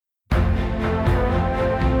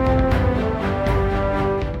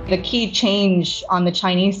The key change on the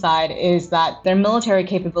Chinese side is that their military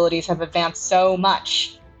capabilities have advanced so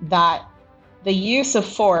much that the use of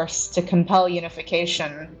force to compel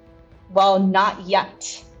unification, while not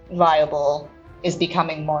yet viable, is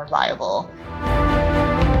becoming more viable.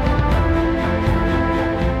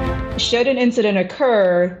 Should an incident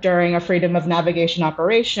occur during a freedom of navigation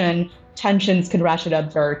operation, tensions could ratchet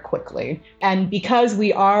up very quickly. And because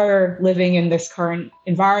we are living in this current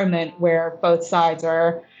environment where both sides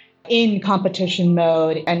are in competition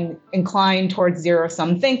mode and inclined towards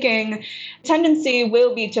zero-sum thinking, tendency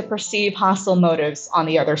will be to perceive hostile motives on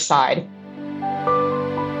the other side.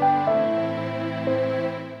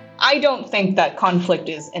 I don't think that conflict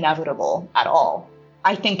is inevitable at all.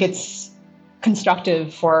 I think it's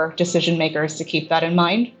constructive for decision makers to keep that in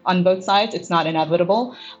mind on both sides. It's not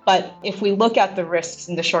inevitable. But if we look at the risks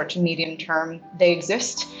in the short to medium term, they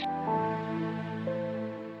exist.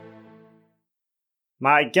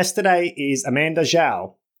 My guest today is Amanda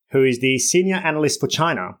Hsiao, who is the Senior Analyst for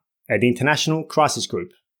China at the International Crisis Group.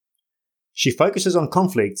 She focuses on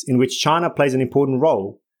conflicts in which China plays an important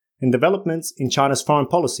role and developments in China's foreign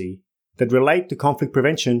policy that relate to conflict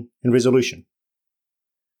prevention and resolution.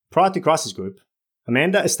 Prior to Crisis Group,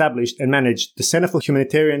 Amanda established and managed the Center for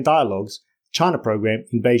Humanitarian Dialogue's China program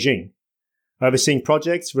in Beijing, overseeing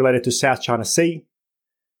projects related to South China Sea,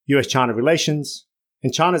 US-China relations,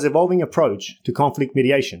 and China's evolving approach to conflict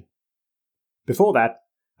mediation. Before that,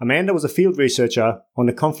 Amanda was a field researcher on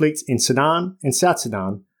the conflicts in Sudan and South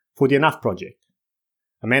Sudan for the Enough Project.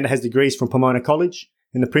 Amanda has degrees from Pomona College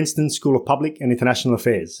and the Princeton School of Public and International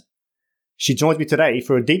Affairs. She joins me today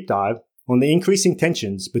for a deep dive on the increasing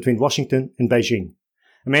tensions between Washington and Beijing.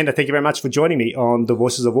 Amanda, thank you very much for joining me on The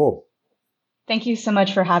Voices of War. Thank you so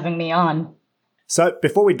much for having me on. So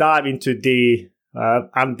before we dive into the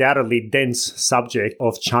undoubtedly dense subject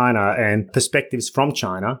of China and perspectives from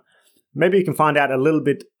China, maybe you can find out a little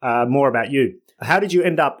bit more about you. How did you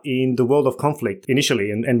end up in the world of conflict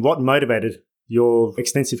initially, and what motivated your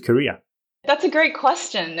extensive career? That's a great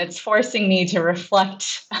question. It's forcing me to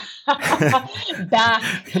reflect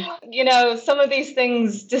back. Some of these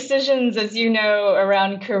things, decisions, as you know,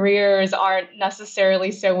 around careers aren't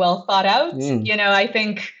necessarily so well thought out. I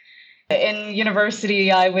think in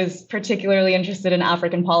university, I was particularly interested in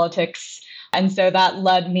African politics. And so that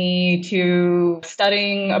led me to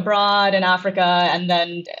studying abroad in Africa. And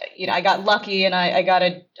then, I got lucky and I got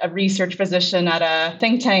a research position at a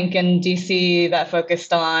think tank in DC that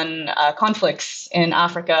focused on conflicts in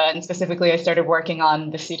Africa. And specifically, I started working on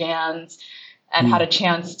the Sudans and had a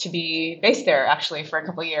chance to be based there actually for a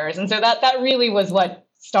couple of years. And so that really was what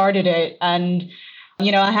started it. And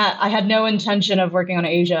I had no intention of working on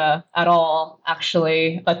Asia at all,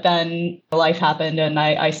 actually. But then life happened and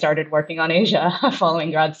I started working on Asia following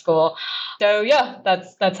grad school. So yeah,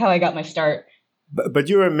 that's how I got my start. But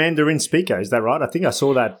you're a Mandarin speaker, is that right? I think I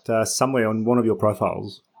saw that somewhere on one of your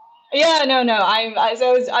profiles. Yeah, no.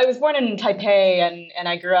 I was born in Taipei and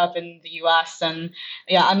I grew up in the U.S. and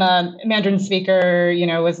yeah, I'm a Mandarin speaker.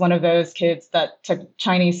 Was one of those kids that took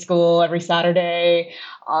Chinese school every Saturday.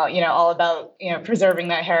 All about preserving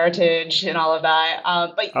that heritage and all of that.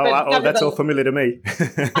 But that's all familiar to me.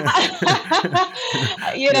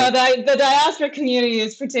 The diaspora community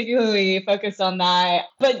is particularly focused on that.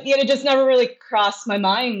 But it just never really crossed my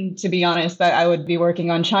mind, to be honest, that I would be working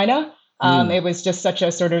on China. It was just such a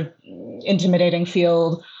sort of intimidating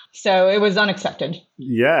field. So it was unexpected.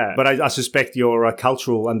 Yeah, but I suspect your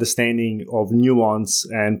cultural understanding of nuance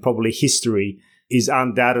and probably history is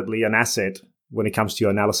undoubtedly an asset when it comes to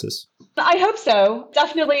your analysis. I hope so.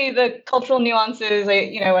 Definitely the cultural nuances.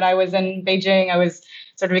 When I was in Beijing, I was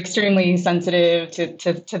sort of extremely sensitive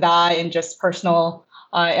to that and just personal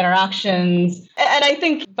interactions. And I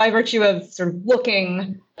think by virtue of sort of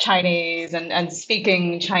looking Chinese and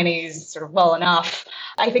speaking Chinese sort of well enough,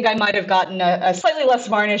 I think I might have gotten a slightly less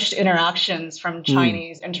varnished interactions from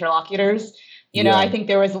Chinese interlocutors. I think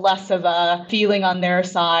there was less of a feeling on their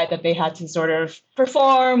side that they had to sort of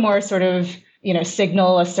perform or sort of,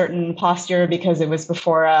 signal a certain posture because it was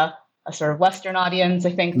before a sort of Western audience.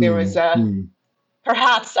 I think there was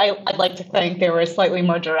perhaps I'd like to think they were slightly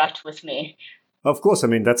more direct with me. Of course. I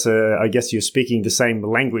mean, I guess you're speaking the same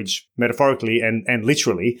language metaphorically and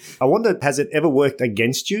literally. I wonder, has it ever worked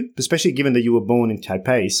against you, especially given that you were born in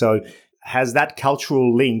Taipei? So has that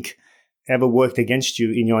cultural link ever worked against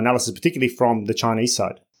you in your analysis, particularly from the Chinese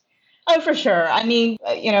side? Oh, for sure. I mean,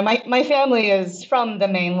 my family is from the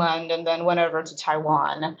mainland and then went over to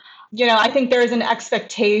Taiwan. I think there is an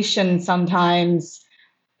expectation sometimes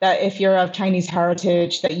that if you're of Chinese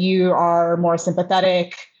heritage, that you are more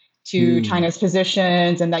sympathetic to China's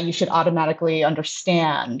positions and that you should automatically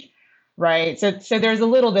understand. Right. So there's a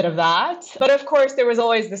little bit of that. But of course, there was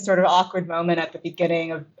always this sort of awkward moment at the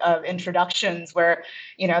beginning of introductions where,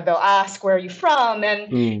 they'll ask, where are you from?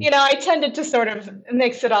 And, I tended to sort of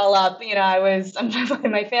mix it all up. I'm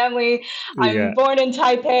from my family. I'm born in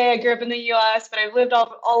Taipei. I grew up in the US, but I've lived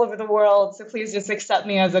all over the world. So please just accept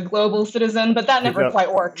me as a global citizen. But that never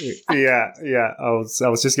quite works. Yeah. I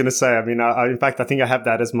was just going to say, in fact, I think I have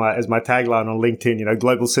that as my tagline on LinkedIn,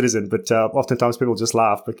 global citizen. But oftentimes people just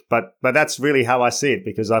laugh. But that's really how I see it,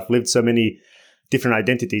 because I've lived so many different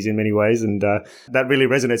identities in many ways, and that really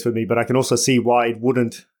resonates with me. But I can also see why it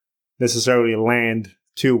wouldn't necessarily land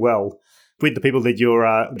too well with the people that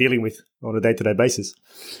you're dealing with on a day-to-day basis.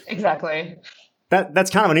 Exactly.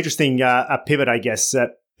 That's kind of an interesting pivot, I guess,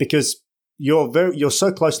 because you're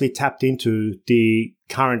so closely tapped into the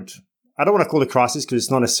current. I don't want to call it crisis because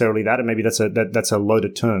it's not necessarily that, and maybe that's a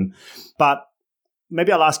loaded term. But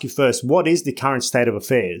maybe I'll ask you first: what is the current state of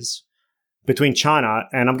affairs between China,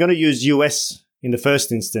 and I'm going to use US in the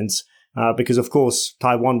first instance, because of course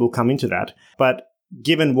Taiwan will come into that. But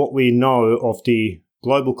given what we know of the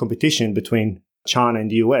global competition between China and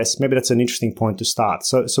the US, maybe that's an interesting point to start.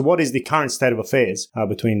 So what is the current state of affairs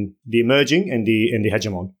between the emerging and the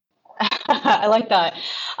hegemon? I like that.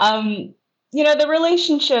 The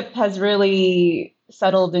relationship has really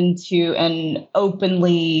settled into an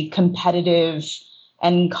openly competitive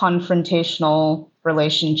and confrontational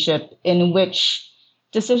relationship in which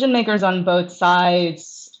decision makers on both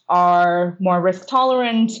sides are more risk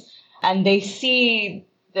tolerant, and they see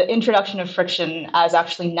the introduction of friction as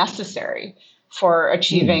actually necessary for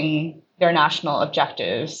achieving their national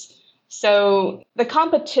objectives. So the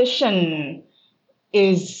competition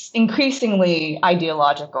is increasingly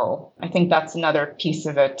ideological. I think that's another piece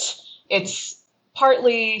of it. It's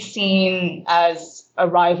partly seen as a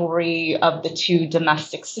rivalry of the two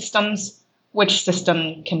domestic systems, which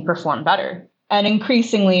system can perform better, and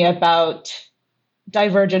increasingly about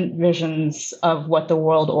divergent visions of what the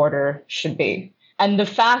world order should be. And the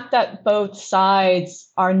fact that both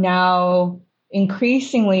sides are now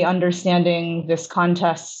increasingly understanding this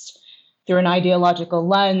contest through an ideological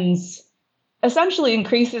lens essentially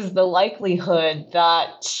increases the likelihood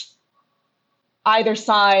that either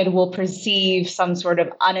side will perceive some sort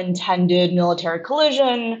of unintended military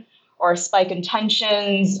collision or spike in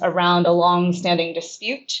tensions around a long-standing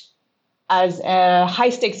dispute as a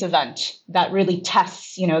high-stakes event that really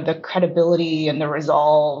tests, the credibility and the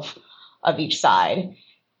resolve of each side,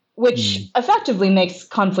 which effectively makes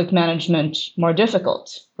conflict management more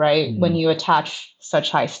difficult, right, when you attach such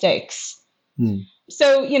high stakes.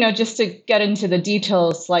 So, just to get into the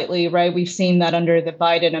details slightly, right, we've seen that under the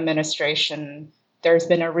Biden administration, there's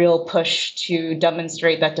been a real push to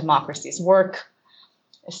demonstrate that democracies work,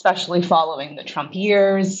 especially following the Trump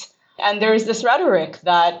years. And there's this rhetoric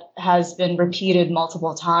that has been repeated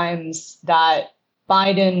multiple times that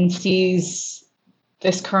Biden sees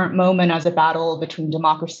this current moment as a battle between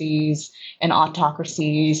democracies and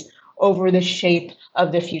autocracies over the shape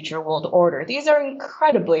of the future world order. These are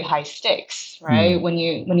incredibly high stakes, right? When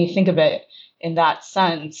you think of it in that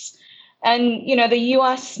sense. And, the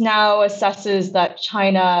US now assesses that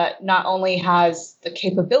China not only has the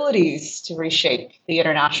capabilities to reshape the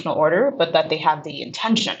international order, but that they have the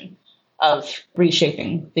intention of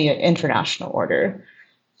reshaping the international order.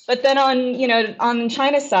 But then on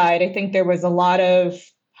China's side, I think there was a lot of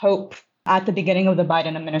hope at the beginning of the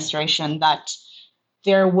Biden administration that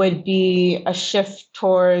there would be a shift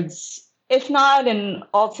towards, if not an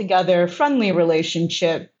altogether friendly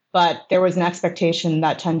relationship, but there was an expectation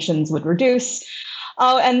that tensions would reduce.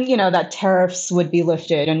 And, that tariffs would be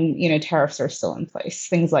lifted, and, tariffs are still in place,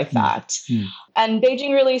 things like that. And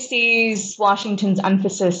Beijing really sees Washington's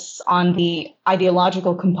emphasis on the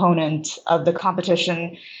ideological component of the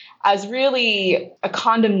competition as really a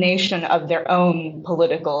condemnation of their own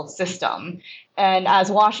political system, and as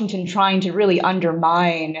Washington trying to really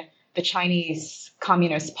undermine the Chinese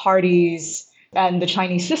Communist parties and the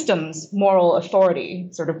Chinese system's moral authority,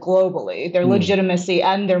 sort of globally, their legitimacy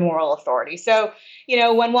and their moral authority. So,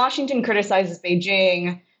 when Washington criticizes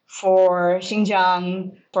Beijing for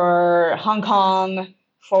Xinjiang, for Hong Kong,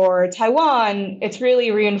 for Taiwan, it's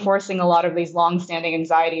really reinforcing a lot of these longstanding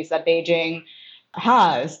anxieties that Beijing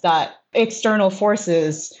has, that external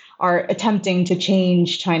forces are attempting to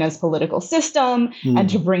change China's political system and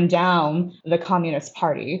to bring down the Communist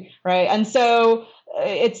Party, right? And so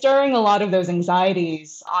it's stirring a lot of those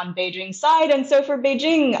anxieties on Beijing's side. And so for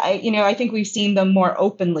Beijing, I think we've seen them more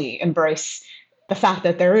openly embrace the fact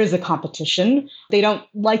that there is a competition. They don't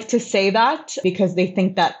like to say that because they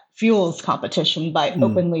think that fuels competition by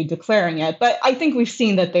openly declaring it. But I think we've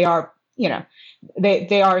seen that they are,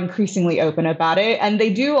 they are increasingly open about it. And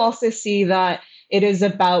they do also see that it is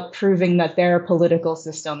about proving that their political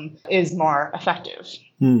system is more effective.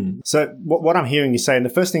 So what I'm hearing you say, and the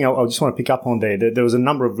first thing I just want to pick up on there was a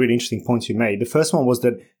number of really interesting points you made. The first one was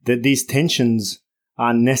that these tensions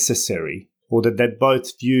are necessary, or that they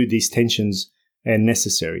both view these tensions as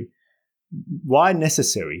necessary. Why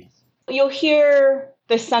necessary? You'll hear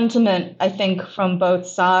the sentiment, I think, from both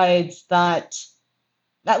sides that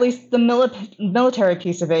at least the military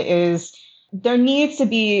piece of it is there needs to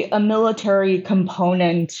be a military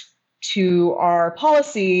component to our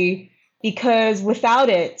policy, because without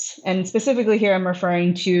it, and specifically here I'm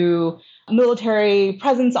referring to military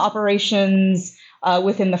presence operations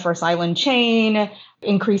within the First Island chain,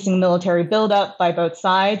 increasing military buildup by both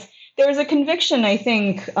sides, there's a conviction, I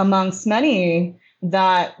think, amongst many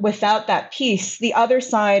that without that piece, the other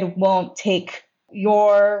side won't take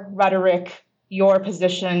your rhetoric, your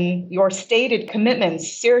position, your stated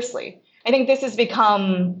commitments seriously. I think this has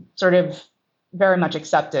become sort of very much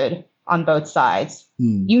accepted on both sides.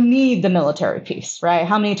 You need the military piece, right?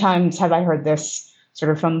 How many times have I heard this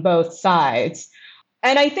sort of from both sides?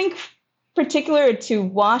 And I think particular to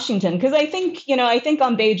Washington, because I think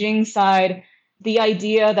on Beijing's side, the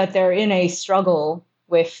idea that they're in a struggle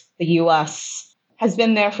with the US has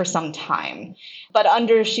been there for some time. But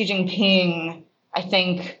under Xi Jinping, I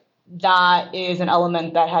think that is an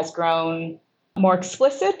element that has grown more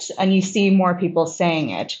explicit, and you see more people saying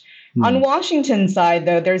it. On Washington's side,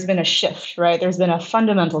 though, there's been a shift, right? There's been a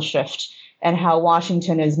fundamental shift in how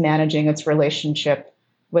Washington is managing its relationship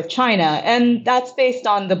with China. And that's based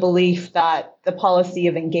on the belief that the policy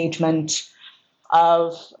of engagement,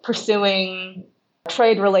 of pursuing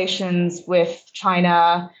trade relations with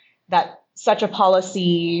China, that such a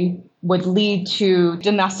policy would lead to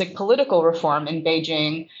domestic political reform in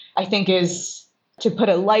Beijing, I think is, to put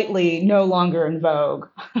it lightly, no longer in vogue.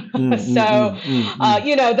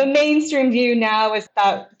 The mainstream view now is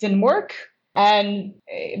that didn't work. And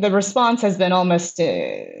the response has been almost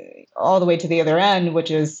all the way to the other end,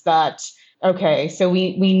 which is that, okay, so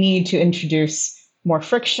we need to introduce more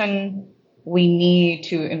friction. We need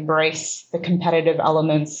to embrace the competitive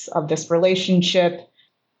elements of this relationship.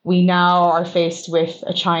 We now are faced with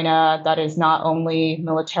a China that is not only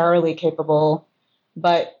militarily capable,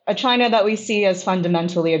 but a China that we see as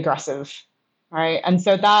fundamentally aggressive, right? And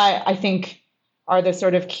so that, I think, are the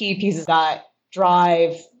sort of key pieces that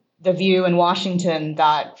drive the view in Washington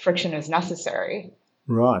that friction is necessary.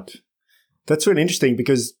 Right. That's really interesting,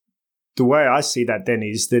 because the way I see that then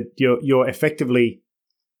is that you're effectively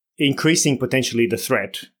increasing potentially the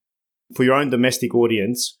threat for your own domestic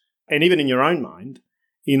audience, and even in your own mind,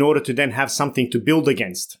 in order to then have something to build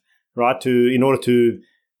against, right? In order to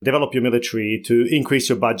develop your military, to increase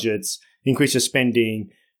your budgets, increase your spending,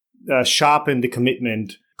 sharpen the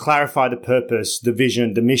commitment, clarify the purpose, the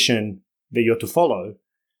vision, the mission that you're to follow.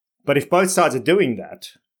 But if both sides are doing that,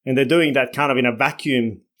 and they're doing that kind of in a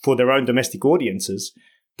vacuum for their own domestic audiences,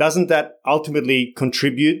 doesn't that ultimately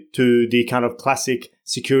contribute to the kind of classic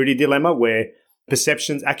security dilemma where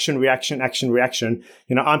perceptions, action, reaction,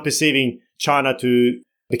 I'm perceiving China to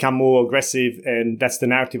become more aggressive, and that's the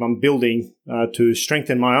narrative I'm building to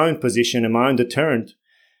strengthen my own position and my own deterrent.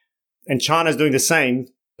 And China's doing the same,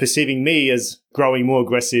 perceiving me as growing more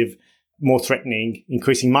aggressive, more threatening,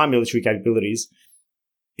 increasing my military capabilities.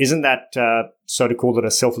 Isn't that, so to call it,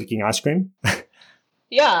 a self-licking ice cream?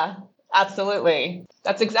 Yeah, absolutely.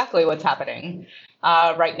 That's exactly what's happening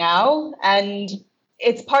right now. And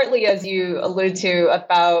it's partly, as you allude to,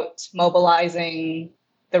 about mobilizing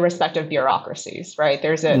the respective bureaucracies, right?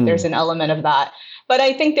 There's an element of that. But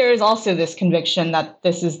I think there is also this conviction that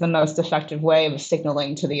this is the most effective way of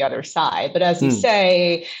signaling to the other side. But as you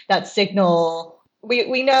say, that signal,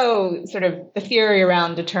 we know sort of the theory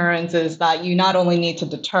around deterrence is that you not only need to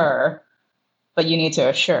deter, but you need to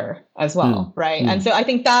assure as well, right? And so I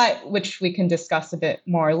think that, which we can discuss a bit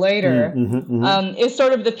more later, is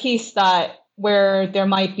sort of the piece that where there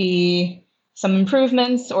might be some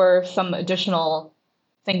improvements or some additional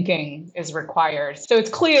thinking is required. So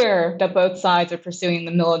it's clear that both sides are pursuing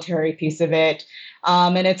the military piece of it.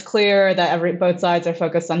 And it's clear that both sides are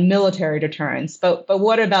focused on military deterrence. But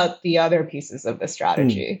what about the other pieces of the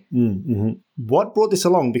strategy? What brought this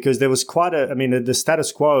along? Because there was the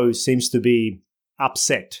status quo seems to be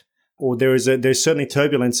upset, or there's certainly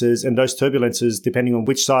turbulences, and those turbulences, depending on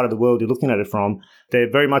which side of the world you're looking at it from, they're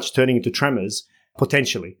very much turning into tremors,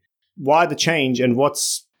 potentially. Why the change, and what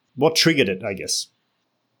triggered it, I guess?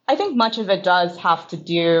 I think much of it does have to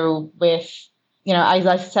do with, as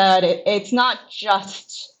I said, it's not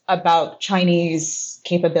just about Chinese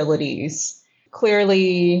capabilities.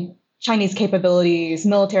 Clearly, Chinese capabilities,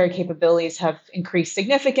 military capabilities have increased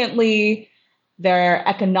significantly. Their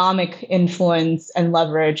economic influence and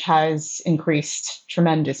leverage has increased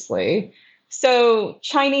tremendously. So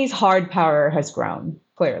Chinese hard power has grown,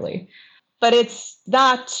 clearly. But it's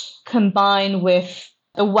that combined with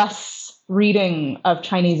the West's reading of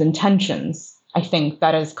Chinese intentions, I think,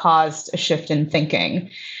 that has caused a shift in thinking.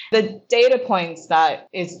 The data points that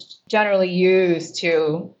is generally used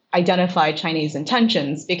to identify Chinese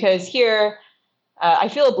intentions, because here I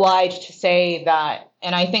feel obliged to say that,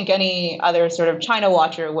 and I think any other sort of China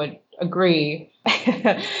watcher would agree,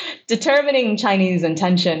 determining Chinese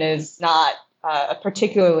intention is not a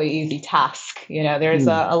particularly easy task. There's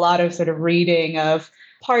a lot of sort of reading of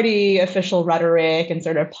party official rhetoric and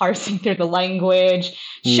sort of parsing through the language,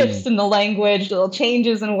 shifts in the language, little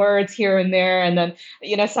changes in words here and there. And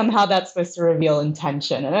then, somehow that's supposed to reveal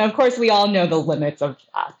intention. And of course, we all know the limits of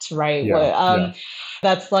that, right?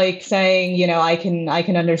 That's like saying, I can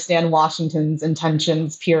understand Washington's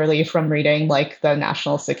intentions purely from reading like the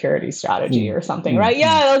national security strategy or something, right?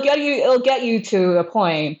 Yeah, it'll get you to a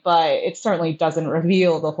point, but it certainly doesn't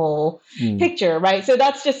reveal the whole picture, right? So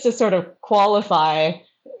that's just to sort of qualify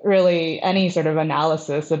really any sort of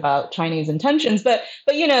analysis about Chinese intentions. But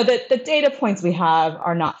the data points we have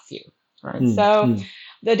are not few, right?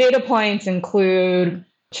 The data points include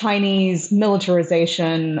Chinese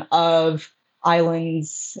militarization of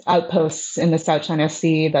islands, outposts in the South China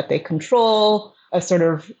Sea that they control, a sort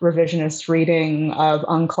of revisionist reading of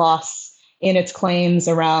UNCLOS in its claims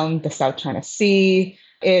around the South China Sea,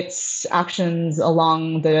 its actions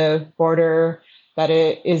along the border that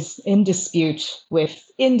it is in dispute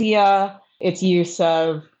with India, its use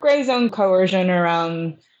of gray zone coercion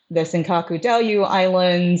around the Senkaku Diaoyu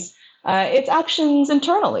Islands, its actions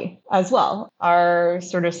internally as well are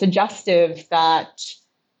sort of suggestive that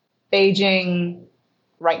Beijing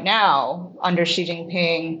right now, under Xi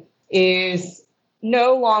Jinping, is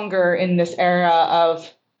no longer in this era of,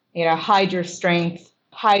 hide your strength,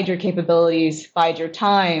 hide your capabilities, bide your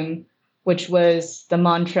time, which was the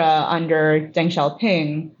mantra under Deng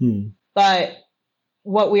Xiaoping. But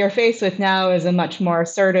what we are faced with now is a much more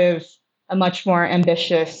assertive, a much more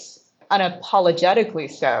ambitious, unapologetically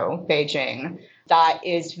so, Beijing, that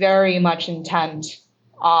is very much intent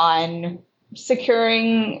on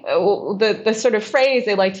securing the sort of phrase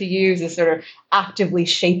they like to use is sort of actively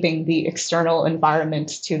shaping the external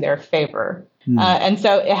environment to their favor. And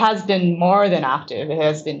so it has been more than active. It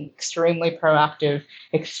has been extremely proactive,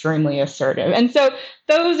 extremely assertive. And so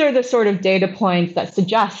those are the sort of data points that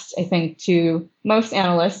suggest, I think, to most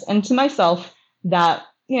analysts and to myself that,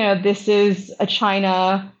 this is a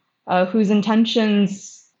China whose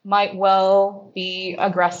intentions might well be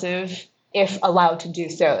aggressive if allowed to do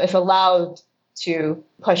so, if allowed to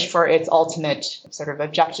push for its ultimate sort of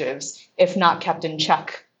objectives, if not kept in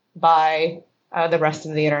check by the rest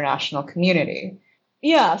of the international community.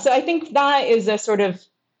 Yeah, so I think that is a sort of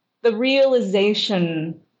the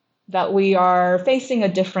realization that we are facing a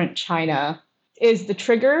different China is the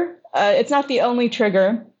trigger. It's not the only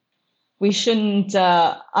trigger. We shouldn't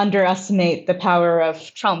underestimate the power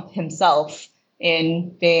of Trump himself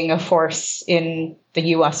in being a force in the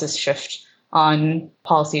U.S.'s shift on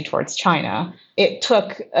policy towards China. It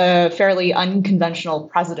took a fairly unconventional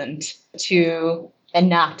president to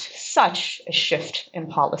enact such a shift in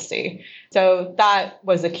policy. So that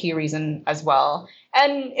was a key reason as well.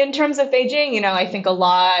 And in terms of Beijing, I think a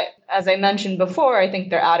lot, as I mentioned before, I think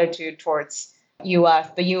their attitude towards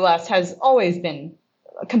the U.S. has always been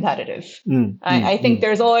competitive. I think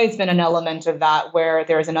there's always been an element of that where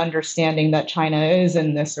there's an understanding that China is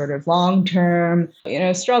in this sort of long-term,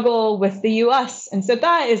 struggle with the U.S. And so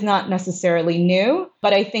that is not necessarily new,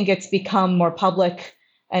 but I think it's become more public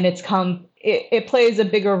and it plays a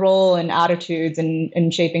bigger role in attitudes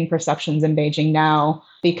and shaping perceptions in Beijing now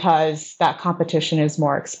because that competition is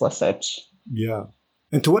more explicit. Yeah.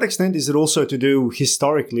 And to what extent is it also to do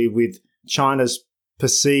historically with China's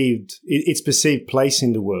its perceived place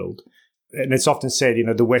in the world? And it's often said,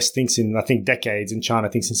 the West thinks in, I think, decades and China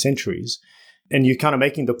thinks in centuries. And you're kind of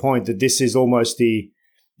making the point that this is almost the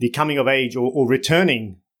coming of age or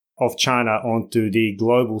returning of China onto the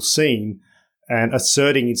global scene and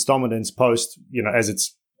asserting its dominance post, as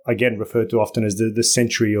it's again referred to often as the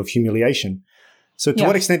century of humiliation. So to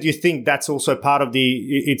what extent do you think that's also part of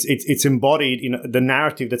it's embodied in the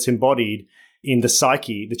narrative that's embodied in the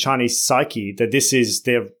psyche, the Chinese psyche, that this is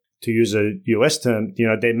their, to use a US term,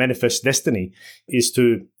 their manifest destiny is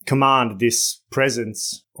to command this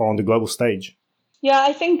presence on the global stage? Yeah,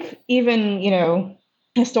 I think even,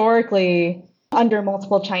 historically, under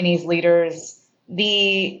multiple Chinese leaders,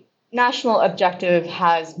 the national objective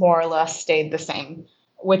has more or less stayed the same,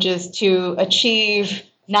 which is to achieve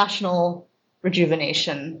national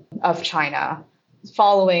rejuvenation of China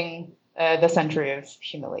following the century of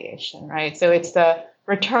humiliation, right? So it's the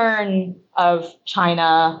return of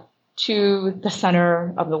China to the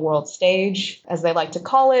center of the world stage, as they like to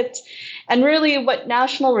call it. And really what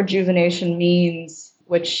national rejuvenation means,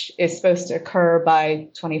 which is supposed to occur by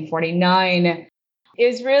 2049,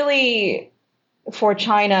 is really for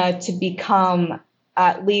China to become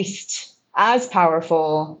at least as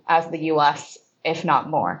powerful as the US, if not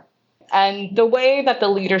more. And the way that the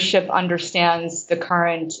leadership understands the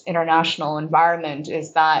current international environment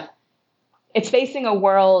is that it's facing a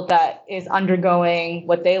world that is undergoing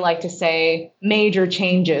what they like to say major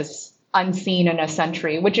changes unseen in a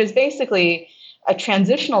century, which is basically a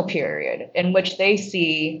transitional period in which they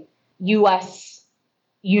see US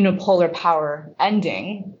unipolar power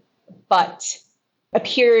ending, but a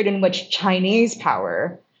period in which Chinese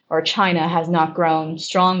power or China has not grown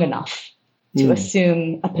strong enough to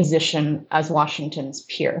assume a position as Washington's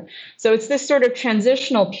peer. So it's this sort of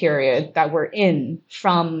transitional period that we're in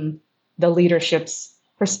from the leadership's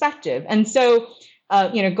perspective. And so,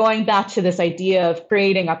 going back to this idea of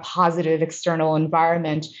creating a positive external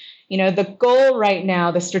environment, the goal right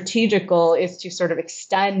now, the strategic goal, is to sort of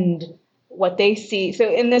extend what they see. So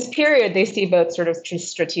in this period, they see both sort of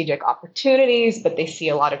strategic opportunities, but they see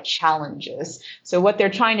a lot of challenges. So what they're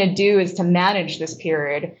trying to do is to manage this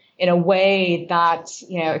period in a way that,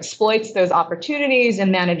 exploits those opportunities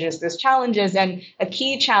and manages those challenges. And a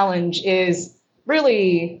key challenge is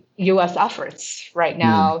really U.S. efforts right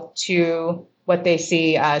now to what they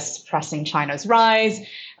see as suppressing China's rise,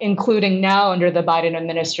 including now under the Biden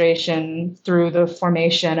administration through the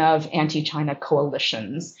formation of anti-China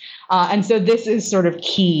coalitions. And so this is sort of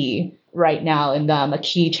key right now in them, a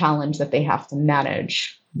key challenge that they have to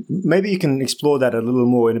manage. Maybe you can explore that a little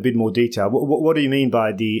more in a bit more detail. What do you mean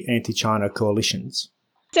by the anti-China coalitions?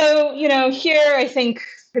 So, here I think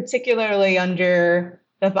particularly under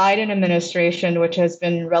the Biden administration, which has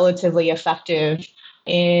been relatively effective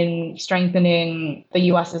in strengthening the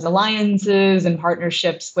U.S.'s alliances and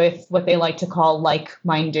partnerships with what they like to call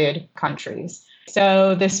like-minded countries.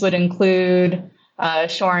 So this would include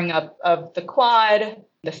shoring up of the Quad,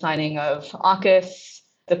 the signing of AUKUS,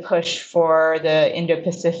 the push for the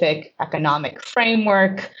Indo-Pacific Economic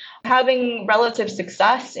Framework, having relative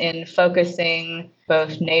success in focusing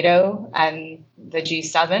both NATO and the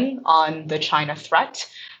G7 on the China threat.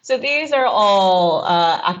 So these are all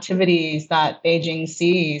activities that Beijing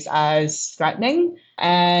sees as threatening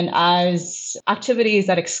and as activities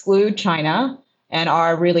that exclude China and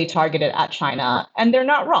are really targeted at China. And they're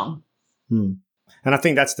not wrong. And I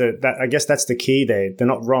think I guess that's the key there. They're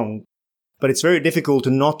not wrong. But it's very difficult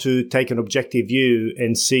not to take an objective view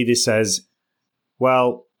and see this as,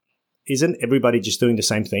 well, isn't everybody just doing the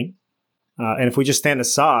same thing? And if we just stand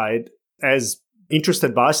aside as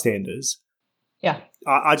interested bystanders,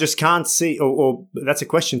 I just can't see, or that's a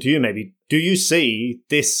question to you maybe. Do you see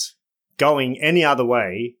this going any other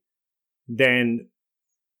way than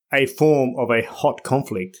a form of a hot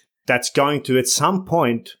conflict that's going to at some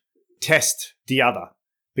point test the other?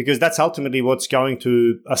 Because that's ultimately what's going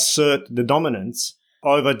to assert the dominance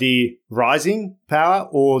over the rising power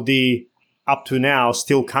or the up to now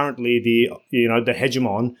still currently the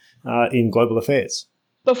hegemon in global affairs.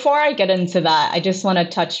 Before I get into that, I just want to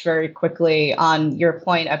touch very quickly on your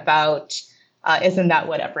point about isn't that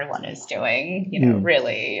what everyone is doing,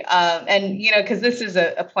 really? Because this is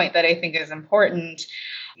a point that I think is important,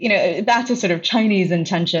 back to sort of Chinese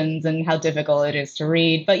intentions and how difficult it is to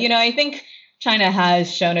read. But, I think China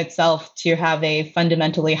has shown itself to have a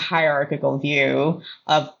fundamentally hierarchical view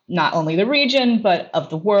of not only the region, but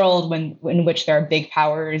of the world in which there are big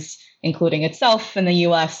powers, including itself and the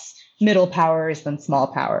U.S., middle powers than small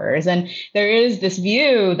powers. And there is this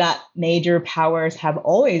view that major powers have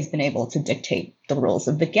always been able to dictate the rules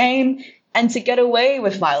of the game and to get away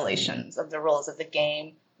with violations of the rules of the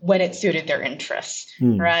game when it suited their interests,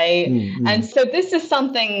 right? And so this is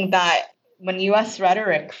something that when U.S.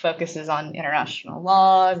 rhetoric focuses on international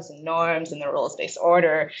laws and norms and the rules-based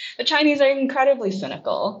order, the Chinese are incredibly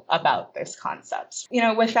cynical about this concept,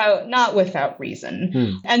 not without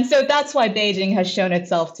reason. And so that's why Beijing has shown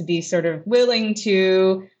itself to be sort of willing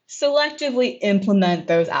to selectively implement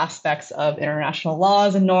those aspects of international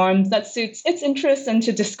laws and norms that suits its interests and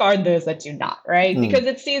to discard those that do not, right? Because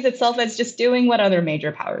it sees itself as just doing what other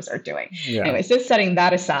major powers are doing. Yeah. Anyway, so setting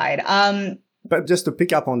that aside. But just to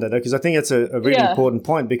pick up on that, because I think it's a really important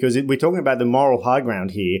point, because we're talking about the moral high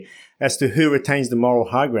ground here as to who retains the moral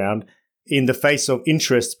high ground. in the face of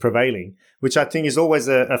interests prevailing, which I think is always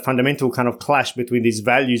a fundamental kind of clash between these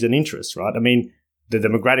values and interests, right? I mean, the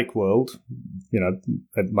democratic world,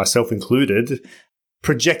 myself included,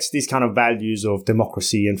 projects these kind of values of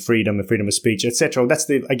democracy and freedom of speech, etc. That's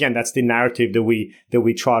the narrative that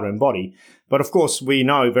we try to embody. But of course, we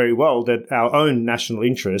know very well that our own national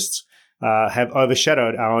interests have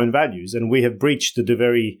overshadowed our own values, and we have breached the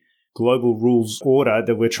very global rules order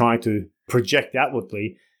that we're trying to project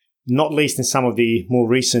outwardly, not least in some of the more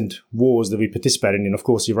recent wars that we participated in. Of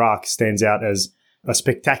course, Iraq stands out as a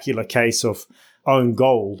spectacular case of own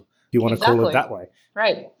gold, if you want to call it that way.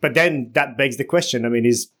 Right. But then that begs the question, I mean,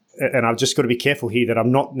 and I've just got to be careful here that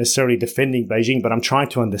I'm not necessarily defending Beijing, but I'm trying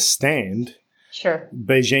to understand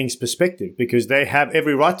Beijing's perspective, because they have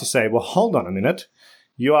every right to say, well, hold on a minute,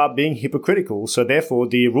 you are being hypocritical. So therefore,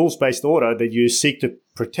 the rules-based order that you seek to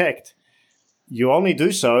protect, you only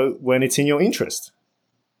do so when it's in your interest,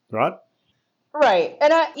 right? Right.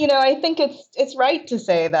 And I think it's right to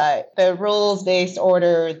say that the rules-based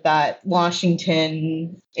order that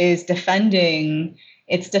Washington is defending,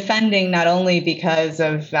 it's defending not only because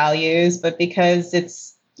of values, but because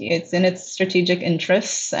it's in its strategic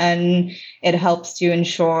interests, and it helps to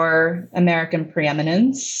ensure American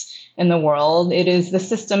preeminence in the world. It is the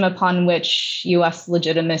system upon which U.S.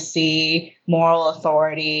 legitimacy, moral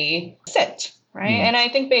authority sit. Right. And I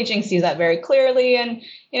think Beijing sees that very clearly. And,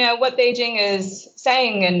 what Beijing is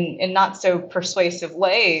saying in not so persuasive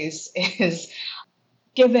ways is,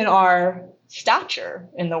 given our stature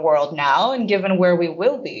in the world now, and given where we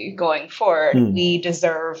will be going forward, we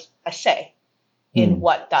deserve a say in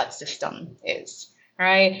what that system is.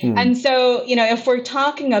 Right. And so, if we're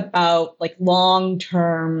talking about like long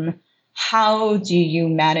term, how do you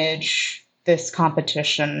manage this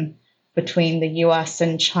competition between the U.S.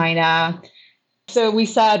 and China? So we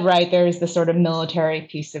said, right, there's the sort of military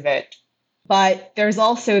piece of it. But there's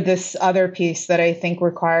also this other piece that I think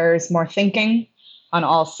requires more thinking on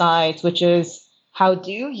all sides, which is, how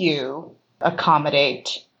do you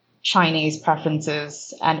accommodate Chinese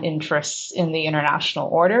preferences and interests in the international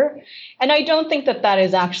order? And I don't think that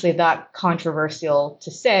is actually that controversial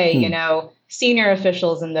to say. Senior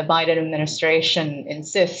officials in the Biden administration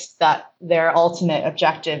insist that their ultimate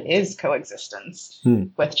objective is coexistence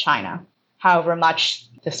with China, however much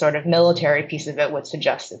the sort of military piece of it would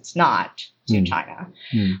suggest it's not to China.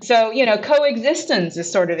 So, coexistence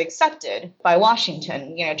is sort of accepted by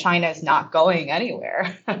Washington. China is not going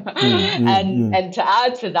anywhere. And to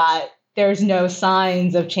add to that, there's no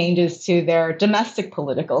signs of changes to their domestic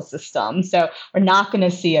political system. So we're not going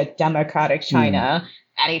to see a democratic China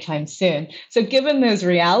anytime soon. So given those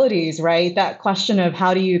realities, right, that question of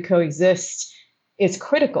how do you coexist is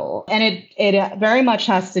critical. And it very much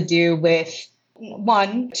has to do with,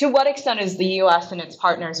 one, to what extent is the U.S. and its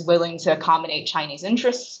partners willing to accommodate Chinese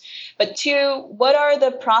interests? But two, what are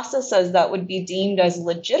the processes that would be deemed as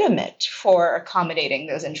legitimate for accommodating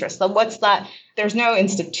those interests? So what's that? There's no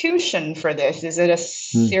institution for this. Is it a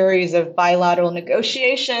series of bilateral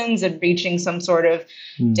negotiations and reaching some sort of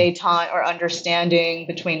détente or understanding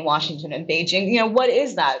between Washington and Beijing? What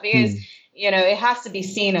is that? Because it has to be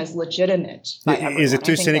seen as legitimate by everyone. Is it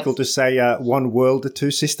too cynical to say one world, two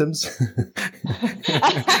systems?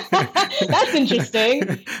 That's interesting.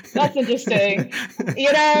 That's exactly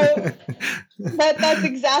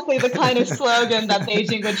the kind of slogan that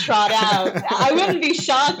Beijing would trot out. I wouldn't be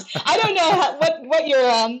shocked. I don't know what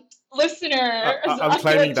your listener, I'm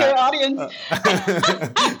claiming your audience.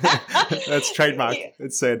 That's trademarked.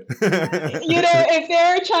 It's said. If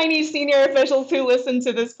there are Chinese senior officials who listen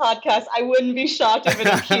to this podcast, I wouldn't be shocked if it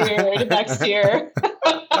appeared next year.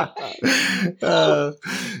 I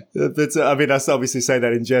obviously say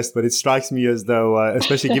that in jest, but it strikes me as though,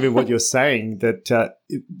 especially given what you're saying, that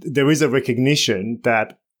there is a recognition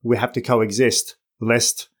that we have to coexist,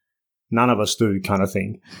 lest none of us do, kind of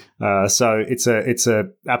thing. So it's a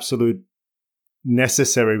absolute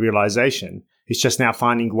necessary realization. It's just now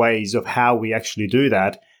finding ways of how we actually do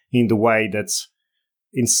that in the way that's,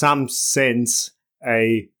 in some sense,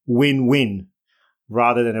 a win-win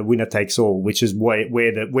rather than a winner takes all, which is where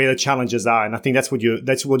the challenges are. And I think that's what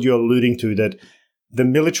you're alluding to, that the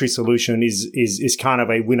military solution is kind of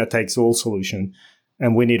a winner takes all solution,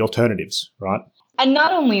 and we need alternatives, right? And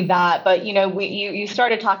not only that, but you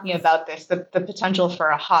started talking about this, the potential for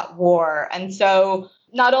a hot war. And so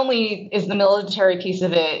not only is the military piece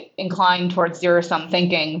of it inclined towards zero-sum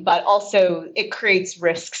thinking, but also it creates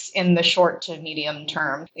risks in the short to medium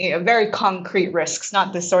term, very concrete risks,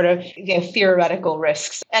 not this sort of theoretical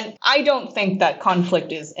risks. And I don't think that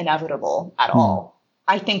conflict is inevitable at all.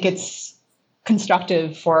 I think it's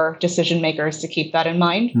constructive for decision makers to keep that in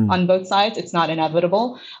mind on both sides. It's not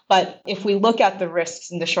inevitable. But if we look at the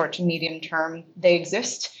risks in the short to medium term, they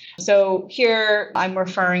exist. So here I'm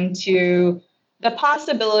referring to the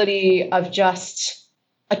possibility of just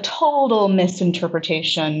a total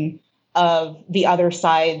misinterpretation of the other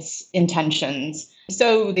side's intentions.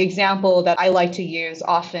 So the example that I like to use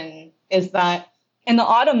often is that in the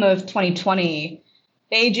autumn of 2020,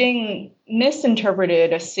 Beijing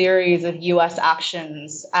misinterpreted a series of U.S.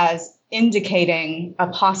 actions as indicating a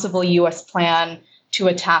possible U.S. plan to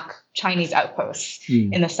attack Chinese outposts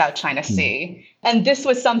in the South China Sea. And this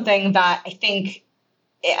was something that I think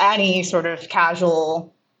any sort of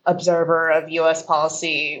casual observer of U.S.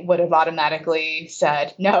 policy would have automatically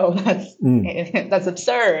said, no, that's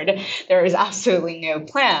absurd. There is absolutely no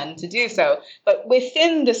plan to do so. But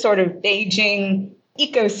within the sort of Beijing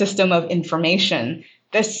ecosystem of information,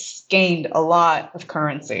 this gained a lot of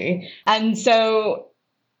currency. And so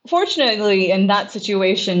fortunately, in that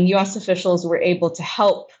situation, U.S. officials were able to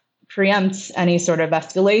help preempt any sort of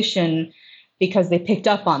escalation because they picked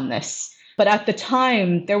up on this. But at the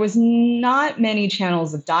time, there was not many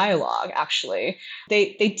channels of dialogue, actually.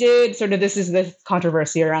 They did sort of, this is the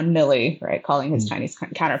controversy around Milley, right, calling his Chinese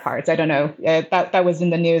counterparts. I don't know, that was in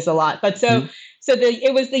the news a lot. But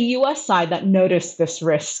it was the U.S. side that noticed this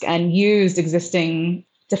risk and used existing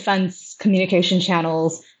defense communication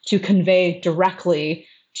channels to convey directly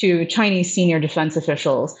to Chinese senior defense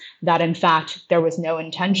officials that, in fact, there was no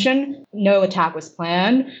intention, no attack was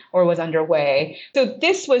planned or was underway. So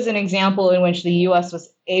this was an example in which the U.S. was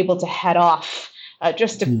able to head off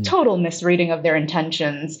just a total misreading of their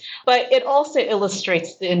intentions. But it also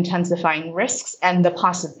illustrates the intensifying risks and the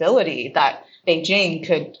possibility that Beijing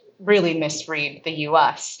could really misread the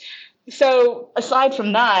U.S. So aside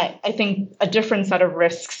from that, I think a different set of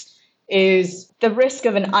risks is the risk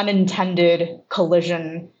of an unintended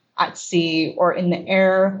collision at sea or in the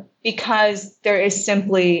air, because there is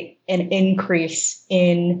simply an increase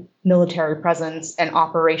in military presence and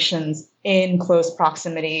operations in close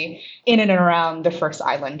proximity in and around the first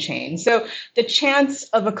island chain. So the chance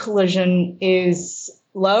of a collision is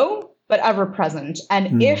low, but ever present.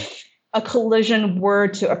 And if a collision were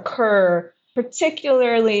to occur,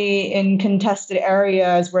 particularly in contested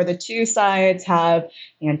areas where the two sides have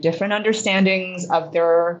different understandings of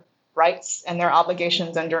their rights and their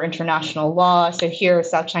obligations under international law. So here,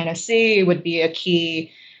 South China Sea would be a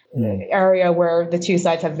key area where the two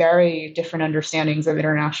sides have very different understandings of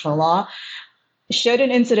international law. Should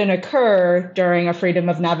an incident occur during a freedom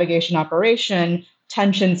of navigation operation,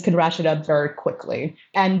 tensions could ratchet up very quickly.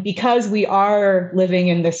 And because we are living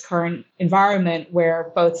in this current environment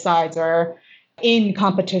where both sides are in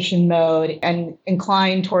competition mode and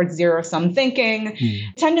inclined towards zero-sum thinking,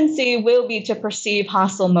 tendency will be to perceive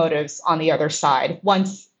hostile motives on the other side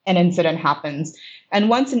once an incident happens. And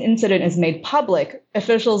once an incident is made public,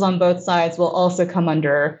 officials on both sides will also come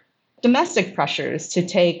under domestic pressures to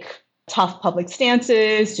take tough public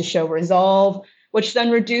stances, to show resolve, which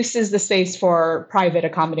then reduces the space for private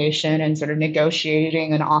accommodation and sort of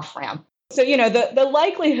negotiating an off-ramp. So, the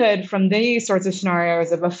likelihood from these sorts of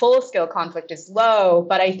scenarios of a full-scale conflict is low,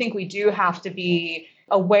 but I think we do have to be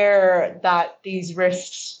aware that these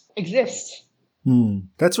risks exist.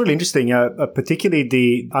 That's really interesting, particularly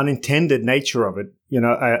the unintended nature of it,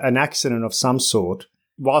 an accident of some sort.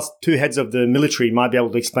 Whilst two heads of the military might be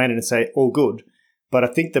able to explain it and say, all good. But I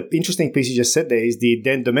think the interesting piece you just said there is the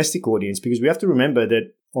then domestic audience, because we have to remember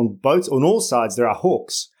that on all sides, there are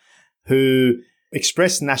hawks who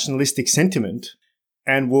express nationalistic sentiment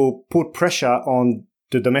and will put pressure on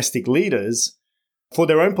the domestic leaders for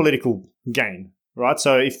their own political gain, right?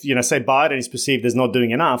 So if, say Biden is perceived as not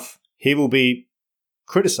doing enough, he will be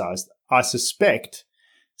criticized. I suspect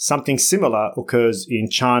something similar occurs in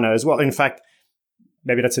China as well. In fact,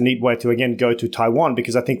 maybe that's a neat way to, again, go to Taiwan,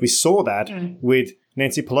 because I think we saw that with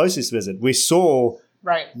Nancy Pelosi's visit. We saw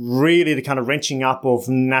really the kind of wrenching up of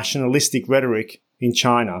nationalistic rhetoric in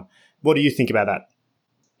China. What do you think about that?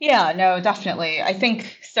 Yeah, no, definitely. I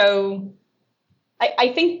think so.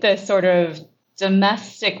 I think the sort of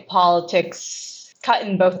domestic politics cut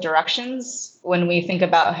in both directions when we think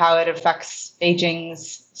about how it affects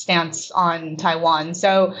Beijing's stance on Taiwan.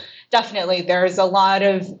 So definitely, there's a lot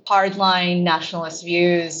of hardline nationalist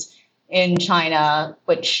views in China,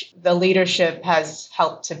 which the leadership has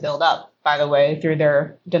helped to build up, by the way, through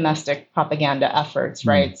their domestic propaganda efforts,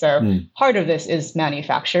 right? So part of this is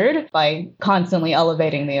manufactured by constantly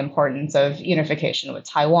elevating the importance of unification with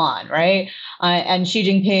Taiwan, right? And Xi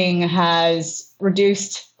Jinping has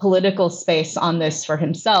reduced political space on this for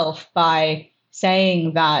himself by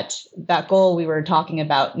saying that that goal we were talking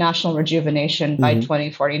about, national rejuvenation by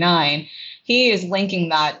 2049, he is linking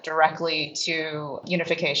that directly to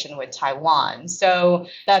unification with Taiwan. So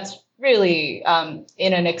that's really,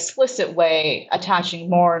 in an explicit way, attaching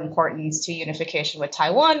more importance to unification with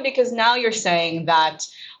Taiwan, because now you're saying that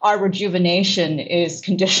our rejuvenation is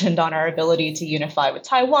conditioned on our ability to unify with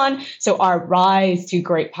Taiwan. So our rise to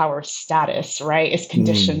great power status, right, is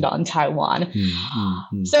conditioned on Taiwan.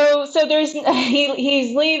 So there's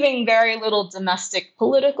he's leaving very little domestic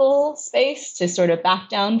political space to sort of back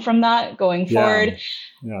down from that going forward.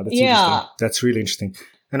 Yeah, that's interesting. That's really interesting.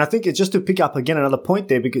 And I think it's just to pick up again another point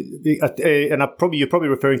there, because you're probably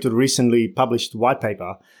referring to the recently published white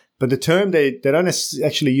paper, but the term they don't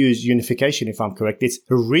actually use unification, if I'm correct. It's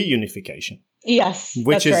reunification. Yes,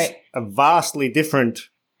 which is right. a vastly different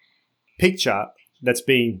picture that's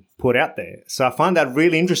being put out there. So I find that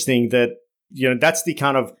really interesting that, that's the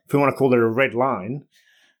kind of, if we want to call it a red line,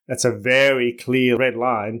 that's a very clear red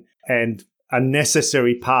line and a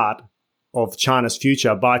necessary part of China's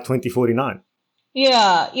future by 2049.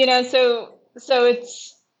 Yeah, so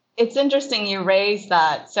it's interesting you raise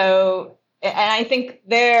that. So, and I think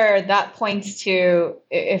that points to,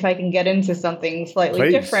 if I can get into something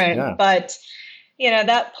slightly different, but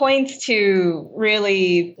that points to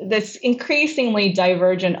really this increasingly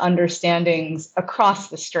divergent understandings across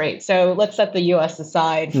the strait. So let's set the U.S.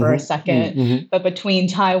 aside for a second, but between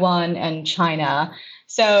Taiwan and China.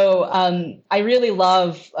 So I really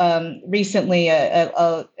love recently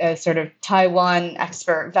a sort of Taiwan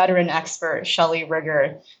expert, veteran expert, Shelley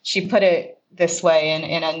Rigger. She put it this way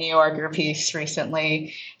in a New Yorker piece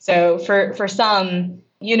recently. So for some,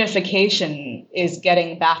 unification is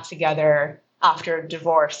getting back together after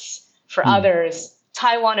divorce. For others,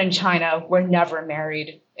 Taiwan and China were never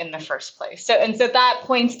married in the first place. So that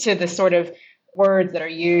points to the sort of words that are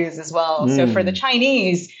used as well. So for the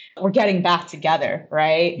Chinese, we're getting back together,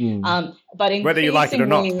 right? But whether you like it or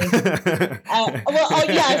not. Yes,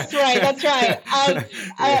 right. That's right.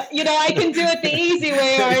 I can do it the easy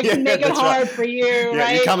way, or I can make it hard for you,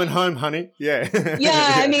 right? You're coming home, honey. Yeah.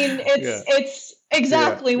 I mean, it's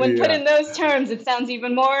exactly when put in those terms, it sounds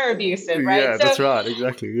even more abusive, right? Yeah, that's right.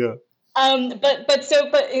 Exactly. Yeah. But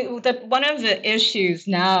one of the issues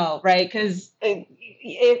now, right? Because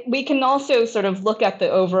we can also sort of look at the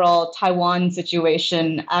overall Taiwan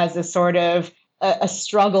situation as a sort of a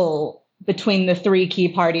struggle between the three key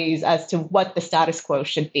parties as to what the status quo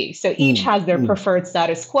should be. So each has their preferred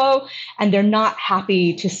status quo, and they're not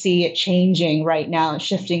happy to see it changing right now,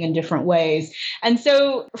 shifting in different ways. And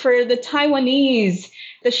so for the Taiwanese,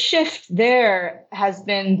 the shift there has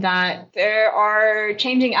been that there are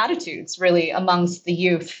changing attitudes really amongst the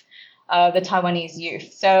youth, the Taiwanese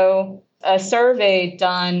youth. So a survey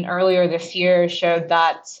done earlier this year showed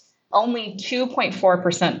that only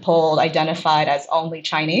 2.4% polled identified as only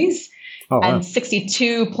Chinese, and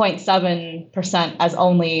 62.7% as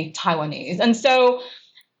only Taiwanese. And so,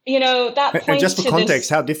 that points to and just for context, this,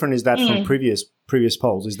 how different is that from previous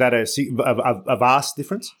polls? Is that a vast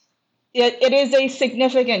difference? It is a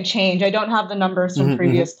significant change. I don't have the numbers from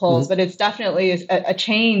previous polls, but it's definitely a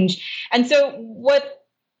change. And so what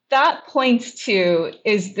that points to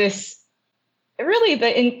is this, really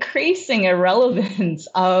the increasing irrelevance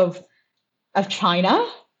of China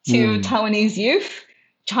to Taiwanese youth,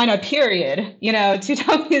 China period, to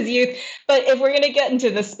Taiwanese youth. But if we're going to get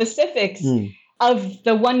into the specifics of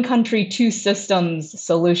the one country, two systems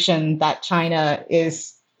solution that China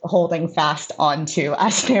is holding fast onto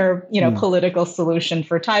as their, political solution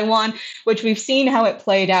for Taiwan, which we've seen how it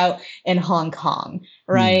played out in Hong Kong,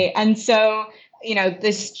 right? And so,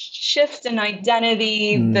 this shift in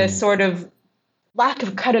identity, the sort of lack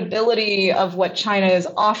of credibility of what China is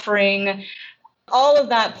offering, all of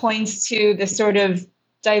that points to the sort of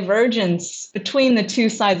divergence between the two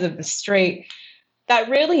sides of the strait that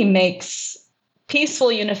really makes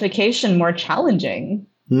peaceful unification more challenging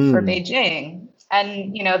for Beijing.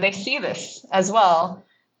 And, they see this as well.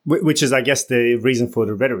 Which is, I guess, the reason for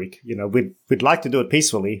the rhetoric. We'd like to do it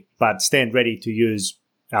peacefully, but stand ready to use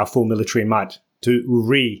our full military might to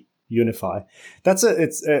reunify.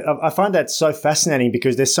 I find that so fascinating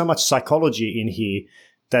because there's so much psychology in here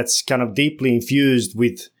that's kind of deeply infused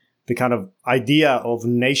with the kind of idea of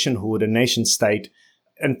nationhood and nation state,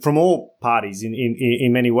 and from all parties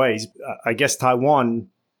in many ways. I guess Taiwan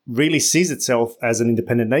really sees itself as an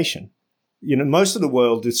independent nation. Most of the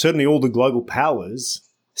world, certainly all the global powers,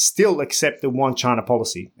 still accept the one China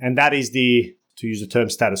policy, and that is to use the term,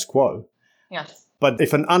 status quo. Yes. But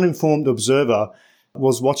if an uninformed observer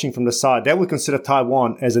was watching from the side, they would consider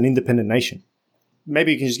Taiwan as an independent nation.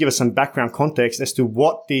 maybe you can just give us some background context as to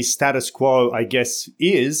what the status quo, I guess,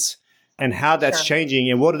 is and how that's changing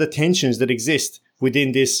and what are the tensions that exist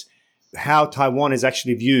within this, how Taiwan is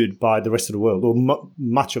actually viewed by the rest of the world or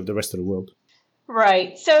much of the rest of the world.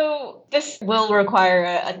 Right. So this will require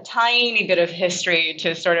a tiny bit of history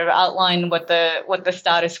to sort of outline what the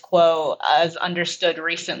status quo as understood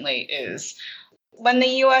recently is. When the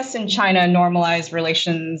U.S. and China normalized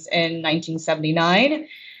relations in 1979,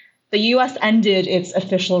 the U.S. ended its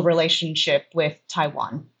official relationship with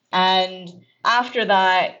Taiwan. And after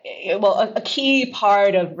that, a key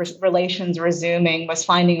part of relations resuming was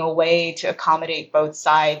finding a way to accommodate both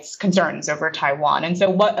sides' concerns over Taiwan. And so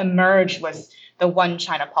what emerged was the One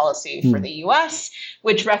China policy for the U.S.,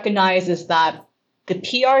 which recognizes that the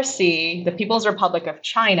PRC, the People's Republic of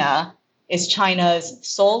China, is China's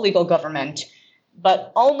sole legal government,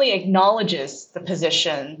 but only acknowledges the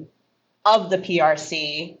position of the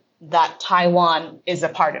PRC that Taiwan is a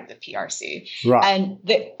part of the PRC. Right. And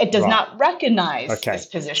it does not recognize this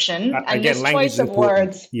position. And again, this choice of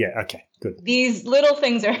words. Yeah, okay, good. These little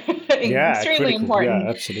things are extremely important. Yeah,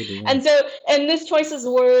 absolutely. Yeah. And this choice of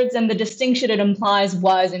words and the distinction it implies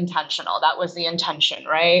was intentional. That was the intention,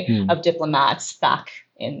 right, of diplomats back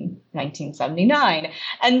in 1979.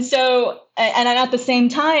 And so, and at the same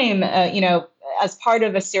time, as part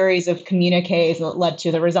of a series of communiques that led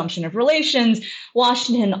to the resumption of relations,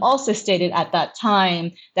 Washington also stated at that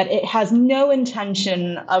time that it has no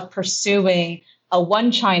intention of pursuing a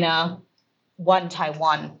one China, one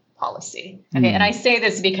Taiwan policy. Okay, and I say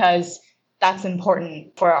this because that's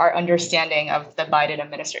important for our understanding of the Biden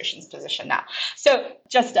administration's position now. So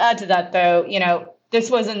just to add to that, though, this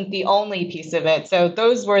wasn't the only piece of it. So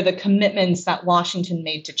those were the commitments that Washington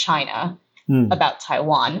made to China about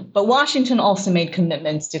Taiwan. But Washington also made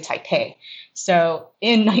commitments to Taipei. So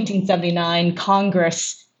in 1979,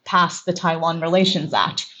 Congress passed the Taiwan Relations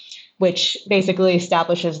Act, which basically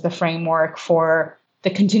establishes the framework for the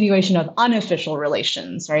continuation of unofficial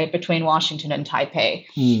relations, right, between Washington and Taipei.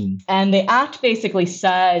 And the act basically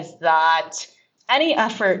says that any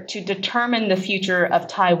effort to determine the future of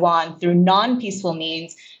Taiwan through non-peaceful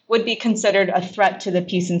means would be considered a threat to the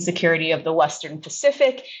peace and security of the Western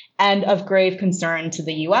Pacific and of grave concern to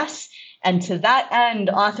the U.S., and to that end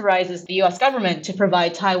authorizes the U.S. government to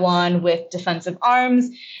provide Taiwan with defensive arms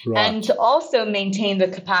and to also maintain the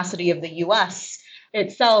capacity of the U.S.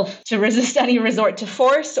 itself to resist any resort to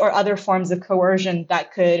force or other forms of coercion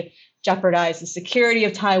that could jeopardize the security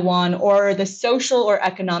of Taiwan or the social or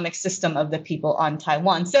economic system of the people on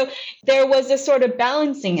Taiwan. So there was a sort of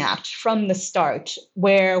balancing act from the start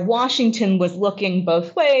where Washington was looking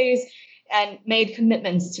both ways and made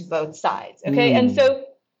commitments to both sides. Okay. And so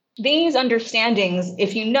these understandings,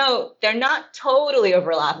 if you note, they're not totally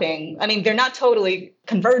overlapping. I mean, they're not totally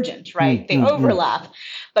convergent, right? They overlap,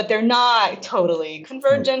 but they're not totally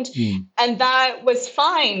convergent. And that was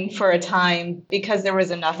fine for a time because there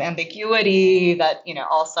was enough ambiguity that,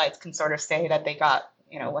 all sides can sort of say that they got,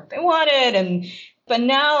 what they wanted. But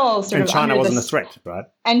now sort of China wasn't a threat, right?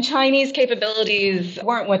 And Chinese capabilities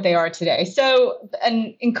weren't what they are today. So,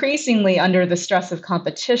 and increasingly under the stress of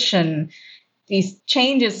competition, these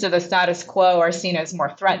changes to the status quo are seen as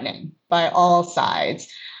more threatening by all sides.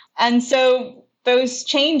 And so those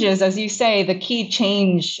changes, as you say, the key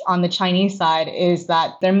change on the Chinese side is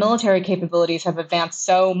that their military capabilities have advanced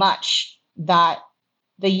so much that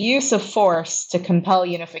the use of force to compel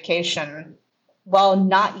unification, while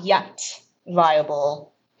not yet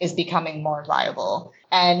viable, is becoming more viable.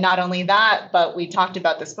 And not only that, but we talked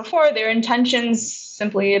about this before, their intentions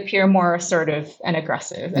simply appear more assertive and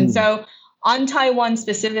aggressive. And so on Taiwan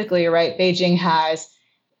specifically, right, Beijing has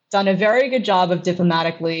done a very good job of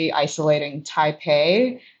diplomatically isolating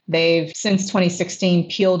Taipei. They've, since 2016,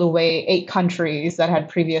 peeled away 8 countries that had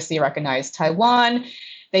previously recognized Taiwan.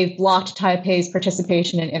 They've blocked Taipei's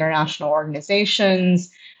participation in international organizations.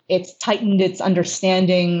 It's tightened its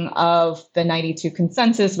understanding of the 92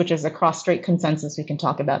 consensus, which is a cross-strait consensus. We can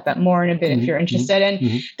talk about that more in a bit if you're interested.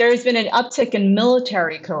 And there's been an uptick in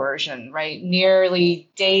military coercion, right? Nearly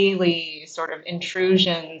daily sort of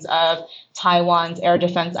intrusions of Taiwan's air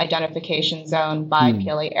defense identification zone by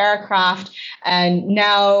PLA aircraft, and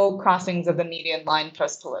now crossings of the median line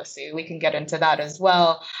post-Pelosi. We can get into that as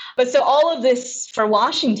well. But so all of this for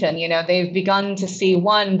Washington, they've begun to see,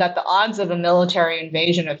 one, that the odds of a military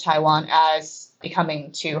invasion of Taiwan as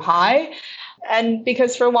becoming too high. And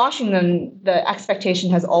because for Washington, the expectation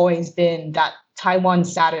has always been that Taiwan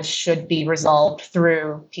status should be resolved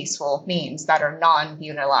through peaceful means that are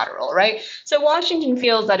non-unilateral, right? So Washington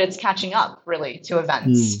feels that it's catching up really to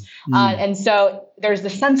events. And so there's the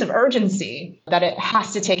sense of urgency that it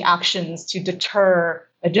has to take actions to deter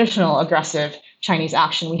additional aggressive Chinese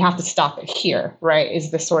action. We have to stop it here, right?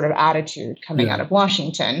 Is the sort of attitude coming out of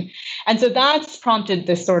Washington. And so that's prompted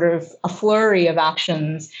this sort of a flurry of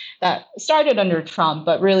actions that started under Trump,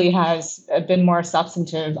 but really has been more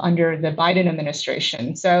substantive under the Biden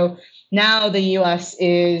administration. So now the US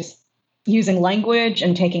is using language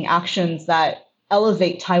and taking actions that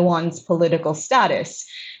elevate Taiwan's political status.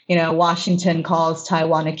 You know, Washington calls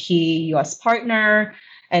Taiwan a key US partner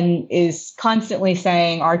and is constantly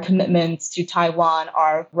saying our commitments to Taiwan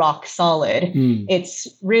are rock solid. It's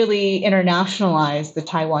really internationalized the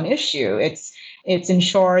Taiwan issue. It's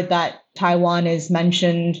ensured that Taiwan is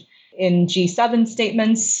mentioned in G7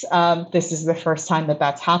 statements. This is the first time that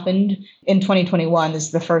that's happened. In 2021, this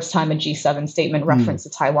is the first time a G7 statement referenced the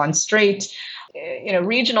Taiwan Strait. You know,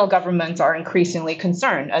 regional governments are increasingly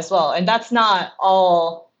concerned as well. And that's not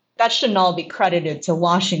all. That shouldn't all be credited to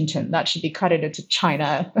Washington. That should be credited to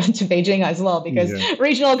China, to Beijing as well, because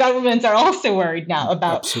regional governments are also worried now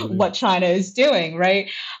about what China is doing,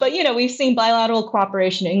 right? But, you know, we've seen bilateral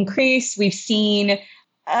cooperation increase. We've seen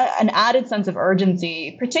an added sense of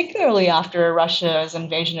urgency, particularly after Russia's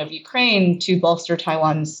invasion of Ukraine, to bolster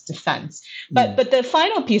Taiwan's defense. But the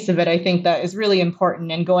final piece of it, I think, that is really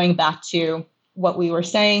important, and going back to what we were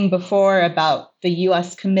saying before about the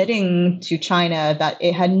U.S. committing to China that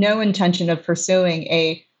it had no intention of pursuing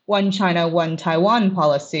a one China, one Taiwan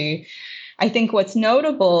policy. I think what's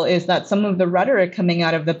notable is that some of the rhetoric coming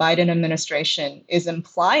out of the Biden administration is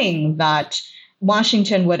implying that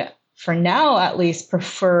Washington would, for now at least,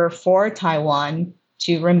 prefer for Taiwan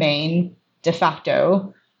to remain de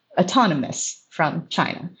facto autonomous from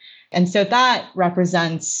China. And so that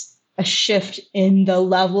represents a shift in the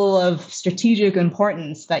level of strategic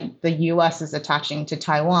importance that the U.S. is attaching to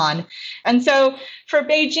Taiwan. And so for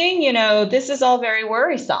Beijing, you know, this is all very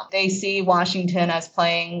worrisome. They see Washington as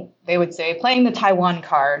playing the Taiwan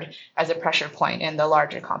card as a pressure point in the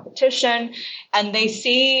larger competition. And they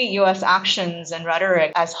see U.S. actions and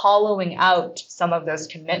rhetoric as hollowing out some of those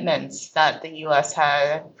commitments that the U.S.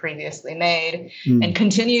 had previously made and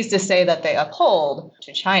continues to say that they uphold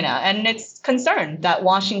to China. And it's concerned that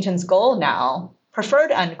Washington's goal now,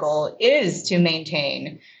 preferred end goal, is to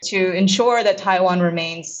ensure that Taiwan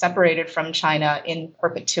remains separated from China in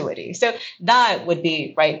perpetuity. So that would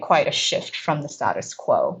be, right, quite a shift from the status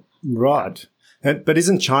quo. Right. But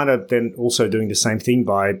isn't China then also doing the same thing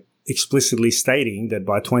by explicitly stating that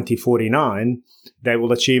by 2049, they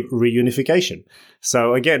will achieve reunification?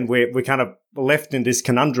 So again, we're kind of left in this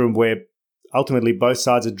conundrum where ultimately both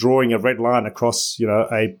sides are drawing a red line across, you know,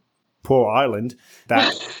 a poor island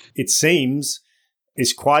that it seems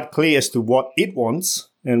is quite clear as to what it wants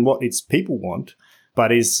and what its people want,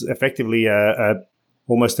 but is effectively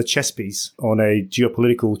almost a chess piece on a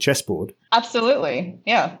geopolitical chessboard. Absolutely,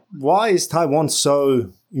 yeah. Why is Taiwan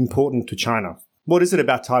so important to China? What is it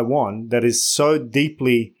about Taiwan that is so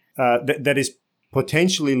deeply, that is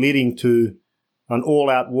potentially leading to an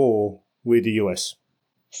all-out war with the US?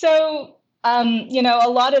 So, you know, a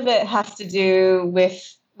lot of it has to do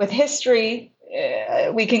with history.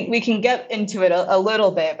 We can get into it a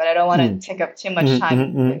little bit, but I don't want to take up too much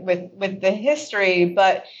time with the history.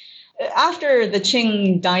 But after the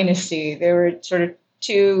Qing dynasty, there were sort of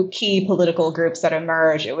two key political groups that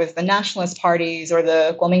emerged. It was the nationalist parties, or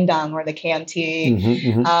the Kuomintang, or the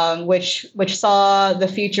KMT, which saw the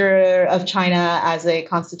future of China as a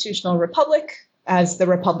constitutional republic, as the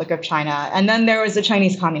Republic of China. And then there was the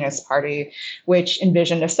Chinese Communist Party, which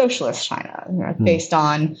envisioned a socialist China, you know, based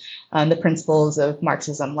on the principles of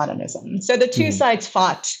Marxism, Leninism. So the two sides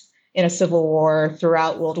fought in a civil war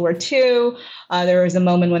throughout World War II. There was a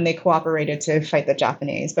moment when they cooperated to fight the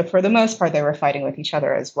Japanese, but for the most part, they were fighting with each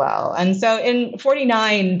other as well. And so in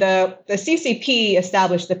 1949, the CCP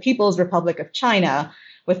established the People's Republic of China,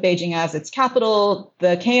 with Beijing as its capital.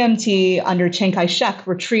 The KMT under Chiang Kai-shek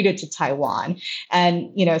retreated to Taiwan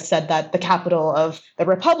and, you know, said that the capital of the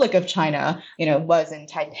Republic of China, you know, was in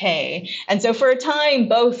Taipei. And so for a time,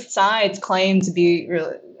 both sides claimed to be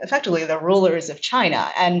effectively the rulers of China.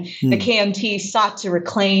 And the KMT sought to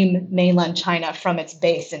reclaim mainland China from its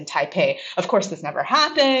base in Taipei. Of course, this never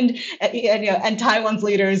happened. And Taiwan's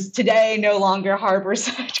leaders today no longer harbor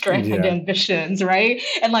such grand ambitions, right?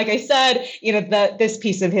 And like I said, you know, this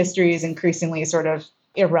piece of history is increasingly sort of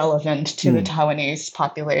irrelevant to the Taiwanese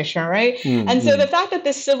population, right? And so the fact that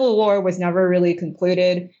this civil war was never really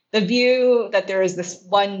concluded, the view that there is this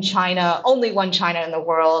one China, only one China in the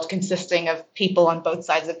world, consisting of people on both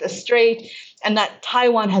sides of the strait, and that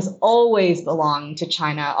Taiwan has always belonged to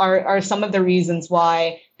China are some of the reasons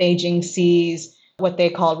why Beijing sees what they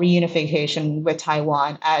call reunification with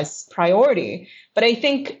Taiwan as priority. But I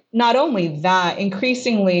think not only that,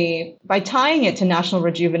 increasingly, by tying it to national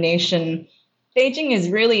rejuvenation, Beijing is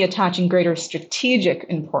really attaching greater strategic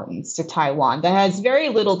importance to Taiwan that has very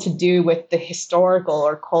little to do with the historical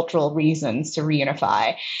or cultural reasons to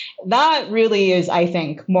reunify. That really is, I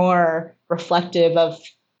think, more reflective of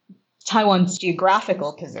Taiwan's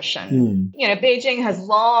geographical position. You know, Beijing has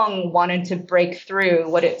long wanted to break through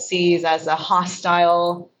what it sees as a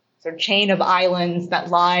hostile sort of chain of islands that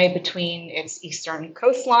lie between its eastern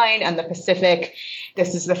coastline and the Pacific.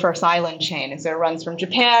 This is the first island chain. And so it runs from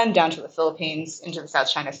Japan down to the Philippines into the South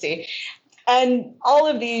China Sea. And all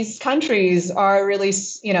of these countries are really,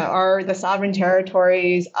 you know, are the sovereign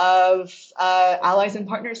territories of allies and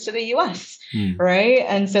partners to the U.S., right?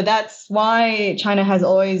 And so that's why China has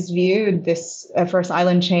always viewed this first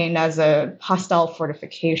island chain as a hostile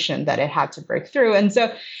fortification that it had to break through. And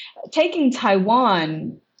so taking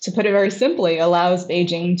Taiwan, to put it very simply, allows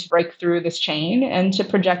Beijing to break through this chain and to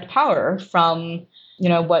project power from, you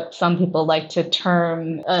know, what some people like to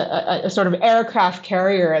term a sort of aircraft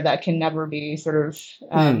carrier that can never be sort of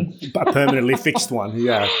a permanently fixed one.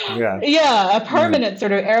 Yeah, a permanent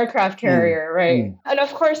sort of aircraft carrier, right? And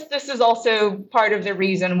of course, this is also part of the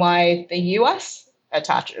reason why the U.S.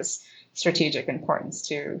 attaches strategic importance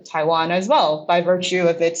to Taiwan as well, by virtue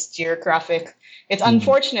of its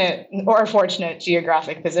unfortunate or fortunate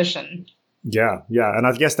geographic position. Yeah. And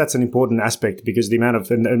I guess that's an important aspect because the amount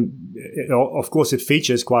of, and of course, it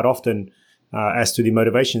features quite often as to the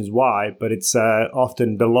motivations why, but it's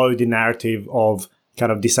often below the narrative of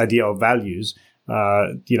kind of this idea of values,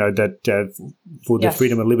 that for the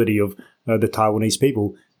freedom and liberty of the Taiwanese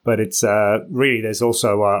people. But it's really, there's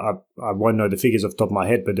also, I won't know the figures off the top of my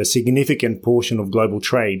head, but a significant portion of global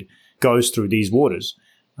trade goes through these waters,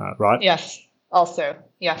 right? Yes, also.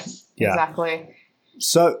 Yes, exactly.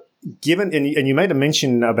 So, given, and you made a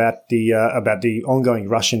mention about the ongoing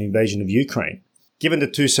Russian invasion of Ukraine. Given the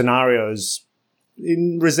two scenarios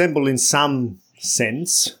resemble in some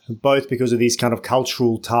sense, both because of these kind of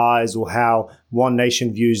cultural ties or how one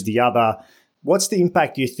nation views the other, what's the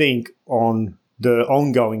impact, you think, on the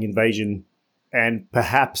ongoing invasion and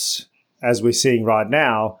perhaps, as we're seeing right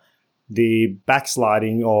now, the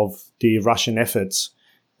backsliding of the Russian efforts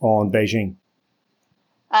on Beijing?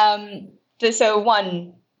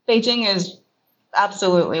 Beijing is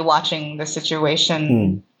absolutely watching the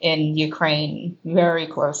situation in Ukraine very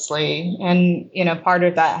closely. And, you know, part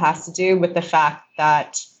of that has to do with the fact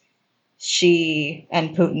that Xi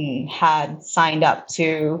and Putin had signed up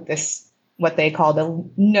to this, what they call the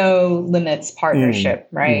no limits partnership,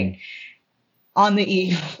 right? On the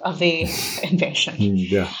eve of the invasion.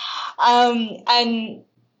 And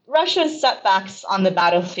Russia's setbacks on the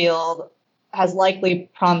battlefield has likely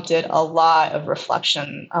prompted a lot of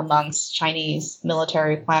reflection amongst Chinese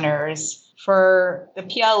military planners. For the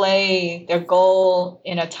PLA, their goal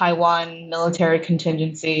in a Taiwan military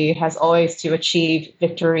contingency has always to achieve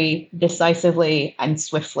victory decisively and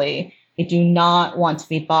swiftly. They do not want to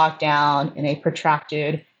be bogged down in a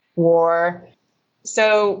protracted war.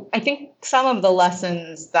 So I think some of the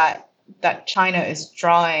lessons that China is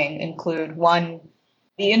drawing include, one,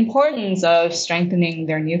 the importance of strengthening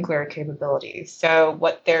their nuclear capabilities. So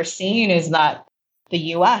what they're seeing is that the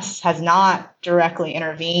U.S. has not directly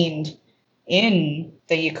intervened in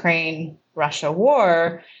the Ukraine-Russia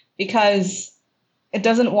war because it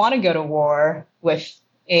doesn't want to go to war with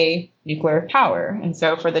a nuclear power. And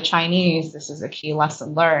so for the Chinese, this is a key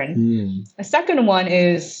lesson learned. The second one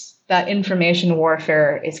is that information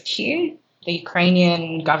warfare is key. The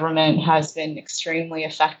Ukrainian government has been extremely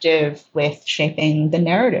effective with shaping the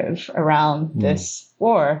narrative around this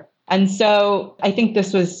war. And so I think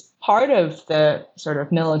this was part of the sort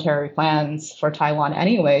of military plans for Taiwan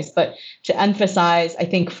anyways, but to emphasize, I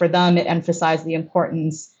think for them, it emphasized the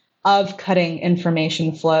importance of cutting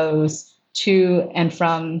information flows to and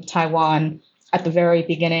from Taiwan at the very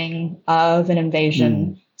beginning of an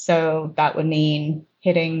invasion. So that would mean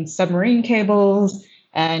hitting submarine cables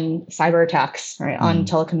and cyber attacks, right, on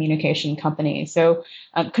telecommunication companies. So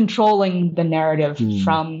controlling the narrative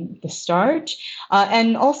from the start.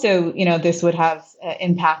 And also, you know, this would have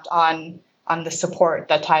impact on on the support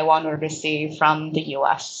that Taiwan would receive from the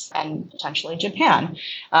US and potentially Japan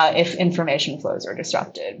if information flows are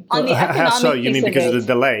disrupted. On the economic How so? You mean piece because of of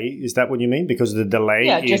the delay? Is that what you mean? Because of the delay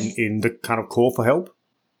in the kind of call for help?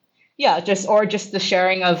 Yeah, just the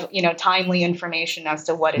sharing of, timely information as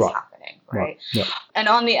to what is happening, right? Yeah. And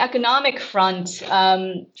on the economic front,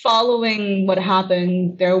 following what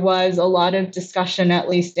happened, there was a lot of discussion, at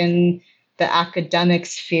least in the academic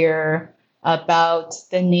sphere, about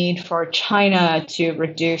the need for China to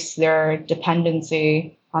reduce their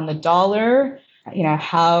dependency on the dollar,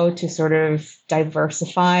 how to sort of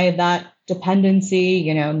diversify that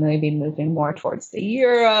dependency, maybe moving more towards the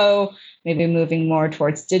euro, maybe moving more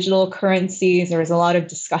towards digital currencies. There was a lot of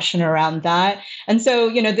discussion around that. And so,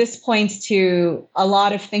 this points to a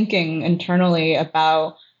lot of thinking internally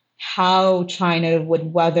about how China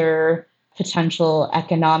would weather potential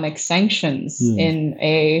economic sanctions in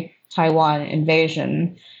a Taiwan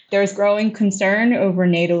invasion. There's growing concern over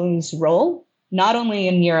NATO's role, not only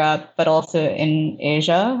in Europe, but also in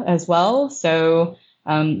Asia as well. So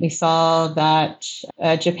we saw that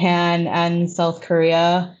Japan and South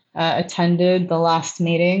Korea attended the last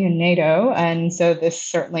meeting in NATO. And so this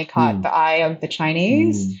certainly caught the eye of the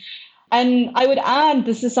Chinese. And I would add,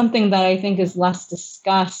 this is something that I think is less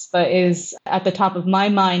discussed, but is at the top of my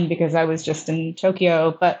mind because I was just in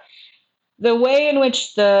Tokyo. But the way in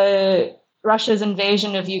which Russia's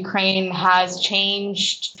invasion of Ukraine has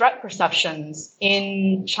changed threat perceptions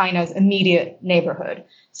in China's immediate neighborhood.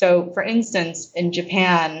 So, for instance, in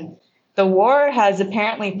Japan, the war has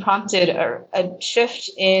apparently prompted a shift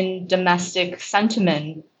in domestic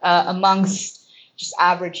sentiment amongst just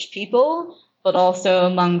average people, but also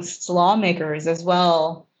amongst lawmakers as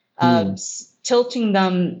well, tilting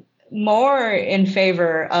them more in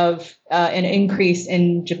favor of an increase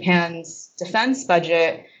in Japan's defense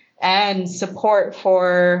budget and support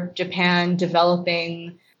for Japan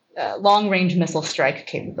developing long-range missile strike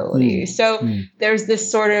capabilities. So there's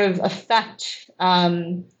this sort of effect.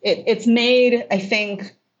 It's made, I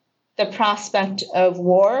think, the prospect of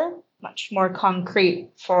war much more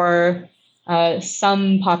concrete for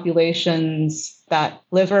some populations that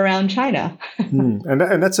live around China.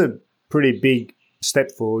 And that's a pretty big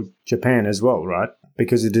step for Japan as well, right?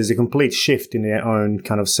 Because it is a complete shift in their own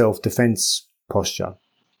kind of self-defense posture.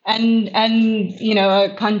 And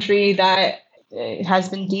a country that has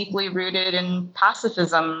been deeply rooted in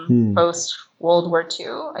pacifism post World War II.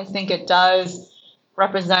 I think it does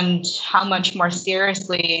represent how much more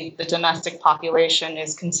seriously the domestic population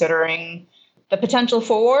is considering the potential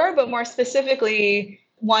for war, but more specifically,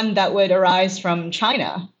 one that would arise from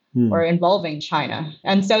China or involving China.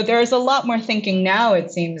 And so there's a lot more thinking now,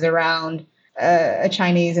 it seems, around a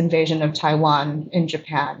Chinese invasion of Taiwan in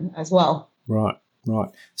Japan as well. Right.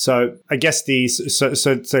 So I guess so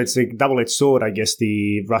it's a double-edged sword, I guess,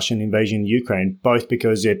 the Russian invasion in Ukraine, both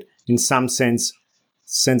because it, in some sense,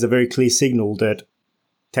 sends a very clear signal that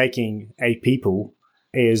taking a people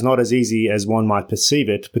is not as easy as one might perceive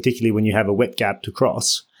it, particularly when you have a wet gap to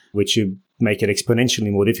cross, which would make it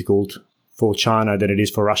exponentially more difficult for China than it is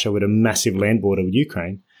for Russia with a massive land border with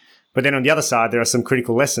Ukraine. But then on the other side, there are some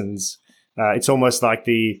critical lessons. It's almost like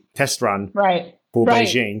the test run for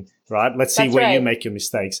Beijing, right? Let's see where you make your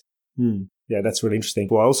mistakes. Yeah, that's really interesting.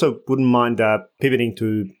 Well, I also wouldn't mind pivoting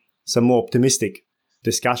to some more optimistic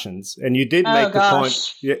discussions. And you did make the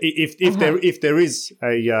point, if there is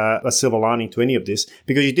a silver lining to any of this,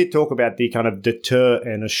 because you did talk about the kind of deter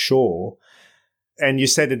and assure, and you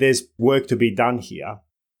said that there's work to be done here.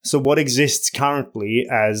 So what exists currently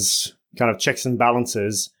as kind of checks and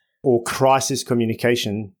balances or crisis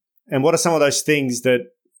communication? And what are some of those things that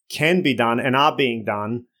can be done and are being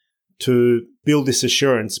done to build this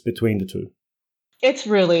assurance between the two? It's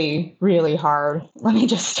really, really hard. Let me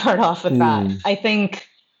just start off with that. I think,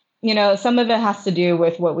 some of it has to do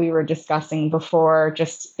with what we were discussing before.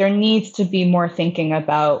 Just there needs to be more thinking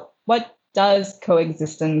about what does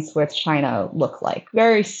coexistence with China look like?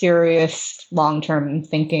 Very serious long-term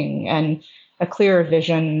thinking and a clear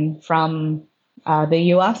vision from the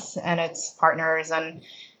U.S. and its partners. And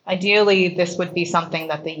ideally, this would be something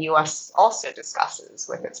that the U.S. also discusses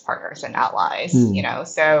with its partners and allies,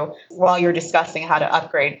 So while you're discussing how to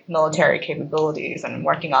upgrade military capabilities and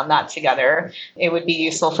working on that together, it would be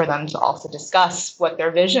useful for them to also discuss what their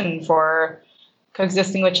vision for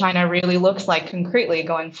coexisting with China really looks like concretely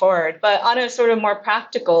going forward. But on a sort of more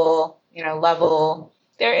practical, level,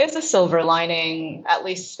 there is a silver lining, at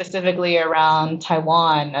least specifically around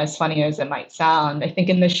Taiwan, as funny as it might sound. I think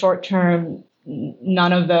in the short term,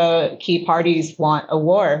 none of the key parties want a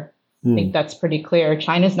war I think that's pretty clear.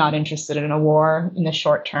 China's not interested in a war in the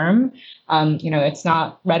short term. It's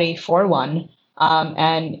not ready for one.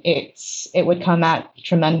 And it would come at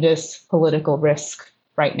tremendous political risk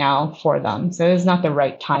right now for them. So it's not the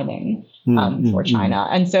right timing for China.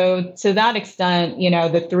 And so to that extent,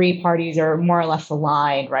 the three parties are more or less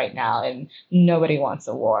aligned right now, and nobody wants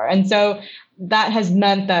a war. And so that has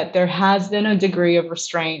meant that there has been a degree of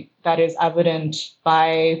restraint that is evident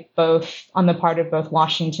on the part of both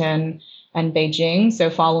Washington and Beijing.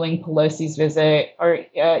 So following Pelosi's visit, the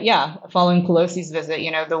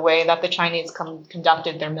way that the Chinese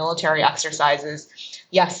conducted their military exercises,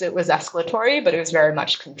 yes, it was escalatory, but it was very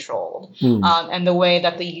much controlled. And the way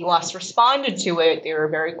that the U.S. responded to it, they were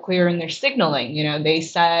very clear in their signaling. They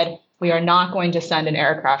said, we are not going to send an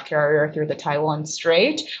aircraft carrier through the Taiwan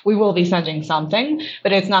Strait. We will be sending something,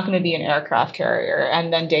 but it's not going to be an aircraft carrier.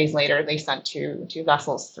 And then days later, they sent two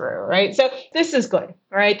vessels through, right? So this is good,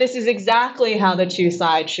 right? This is exactly how the two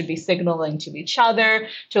sides should be signaling to each other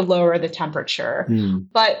to lower the temperature.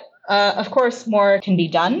 But of course, more can be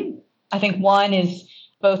done. I think one is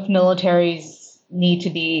both militaries need to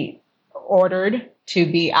be ordered to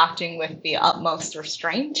be acting with the utmost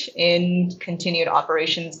restraint in continued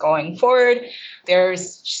operations going forward.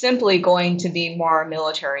 There's simply going to be more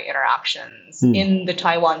military interactions in the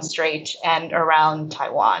Taiwan Strait and around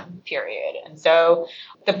Taiwan, period. And so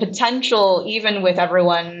the potential, even with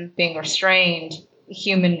everyone being restrained,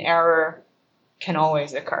 human error can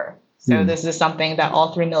always occur. So this is something that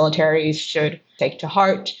all three militaries should take to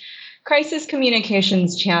heart. Crisis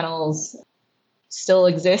communications channels still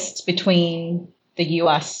exist between the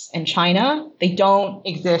U.S. and China. They don't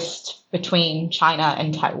exist between China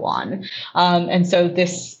and Taiwan. And so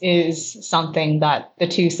this is something that the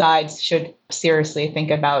two sides should seriously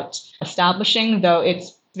think about establishing, though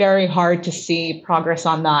it's very hard to see progress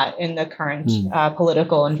on that in the current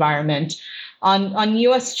political environment. On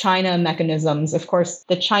U.S.-China mechanisms, of course,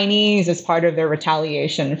 the Chinese, as part of their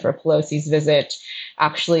retaliation for Pelosi's visit,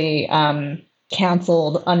 actually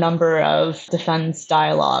canceled a number of defense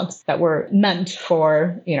dialogues that were meant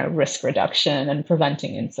for, risk reduction and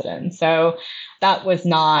preventing incidents. So that was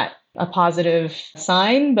not a positive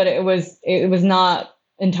sign, but it was not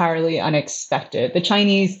entirely unexpected. The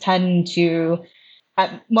Chinese tend to,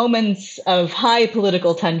 at moments of high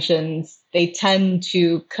political tensions, they tend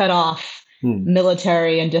to cut off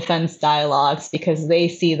military and defense dialogues because they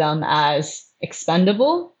see them as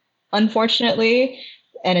expendable, unfortunately,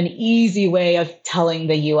 and an easy way of telling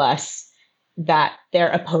the U.S. that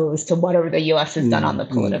they're opposed to whatever the U.S. has done on the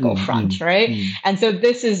political front, right? And so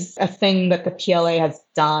this is a thing that the PLA has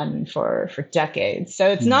done for decades. So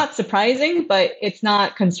it's not surprising, but it's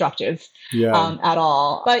not constructive at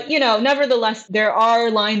all. But, nevertheless, there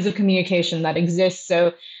are lines of communication that exist.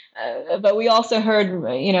 So, but we also heard,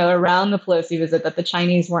 around the Pelosi visit that the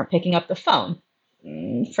Chinese weren't picking up the phone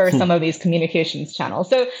for some of these communications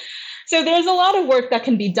channels. So there's a lot of work that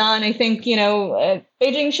can be done. I think,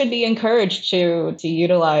 Beijing should be encouraged to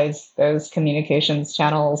utilize those communications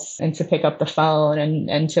channels and to pick up the phone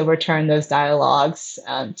and to return those dialogues,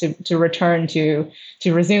 to return to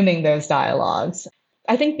resuming those dialogues.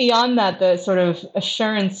 I think beyond that, the sort of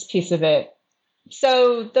assurance piece of it.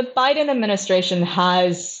 So the Biden administration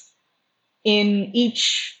has, in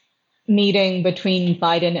each meeting between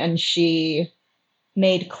Biden and Xi,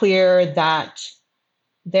 made clear that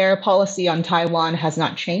their policy on Taiwan has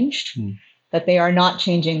not changed, that they are not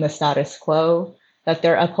changing the status quo, that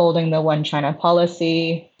they're upholding the one China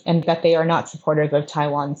policy, and that they are not supportive of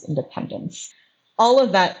Taiwan's independence. All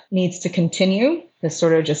of that needs to continue, this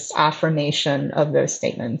sort of just affirmation of those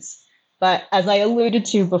statements. But as I alluded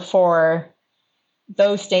to before,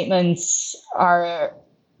 those statements are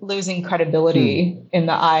losing credibility in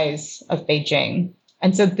the eyes of Beijing.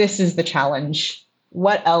 And so this is the challenge.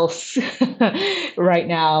 What else right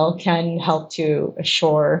now can help to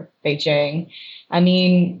assure Beijing? I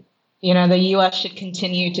mean, the U.S. should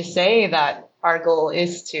continue to say that our goal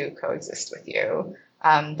is to coexist with you,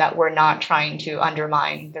 that we're not trying to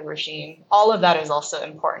undermine the regime. All of that is also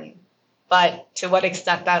important. But to what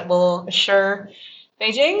extent that will assure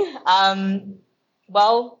Beijing?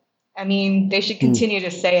 They should continue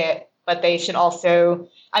to say it, but they should also,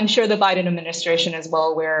 I'm sure the Biden administration is well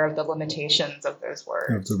aware of the limitations of those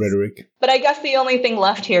words. Of the rhetoric. But I guess the only thing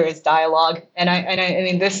left here is dialogue. And I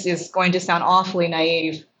mean, this is going to sound awfully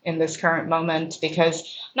naive in this current moment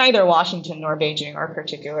because neither Washington nor Beijing are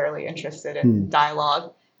particularly interested in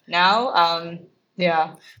dialogue now.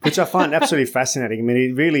 Which I find absolutely fascinating. I mean,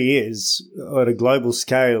 it really is, at a global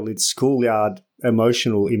scale, it's schoolyard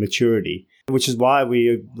emotional immaturity. Which is why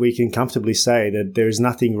we can comfortably say that there is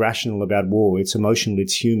nothing rational about war. It's emotional,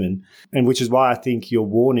 it's human. And which is why I think your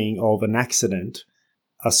warning of an accident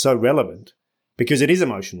are so relevant, because it is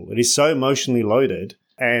emotional. It is so emotionally loaded.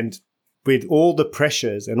 And with all the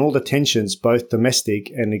pressures and all the tensions, both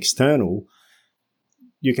domestic and external,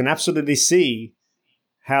 you can absolutely see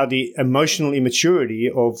how the emotional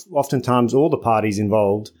immaturity of oftentimes all the parties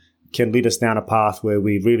involved can lead us down a path where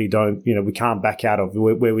we really don't, we can't back out of,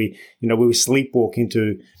 where we sleepwalk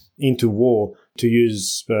into war, to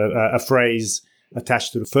use a phrase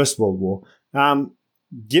attached to the First World War.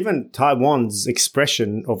 Given Taiwan's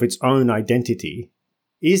expression of its own identity,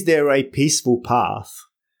 is there a peaceful path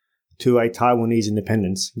to a Taiwanese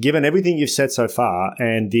independence? Given everything you've said so far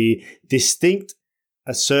and the distinct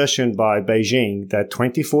assertion by Beijing that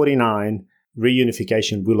 2049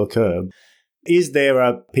 reunification will occur, is there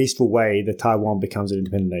a peaceful way that Taiwan becomes an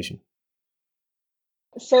independent nation?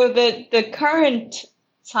 So the current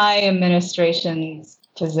Tsai administration's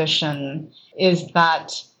position is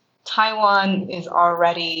that Taiwan is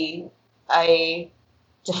already a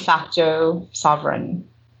de facto sovereign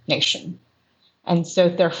nation. And so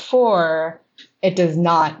therefore, it does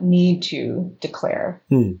not need to declare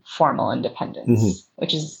formal independence,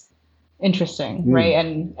 which is interesting, right?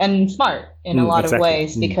 And smart in a lot of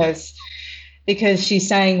ways, because she's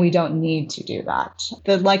saying we don't need to do that.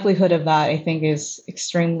 The likelihood of that, I think, is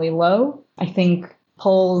extremely low. I think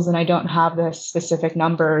polls, and I don't have the specific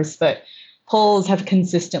numbers, but polls have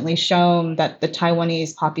consistently shown that the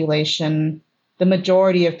Taiwanese population, the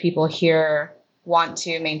majority of people here, want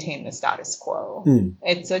to maintain the status quo.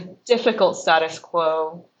 It's a difficult status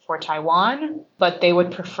quo for Taiwan, but they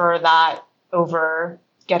would prefer that over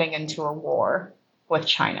getting into a war with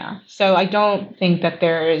China. So I don't think that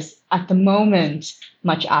there is, at the moment,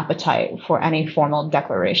 much appetite for any formal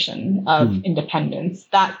declaration of independence.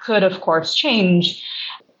 That could, of course, change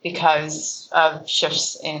because of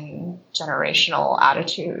shifts in generational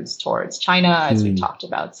attitudes towards China, as we talked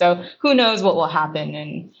about. So who knows what will happen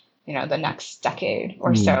in the next decade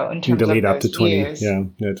or so in terms of lead up to those views.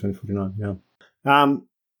 2049.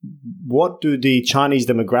 What do the Chinese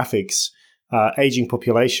demographics, aging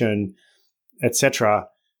population, etc.,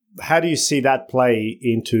 how do you see that play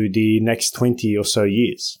into the next 20 or so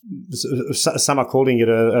years? Some are calling it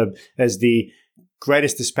as the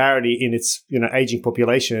greatest disparity in its aging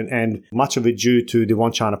population, and much of it due to the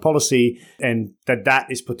One China policy, and that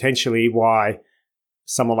is potentially why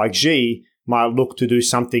someone like Xi might look to do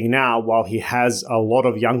something now while he has a lot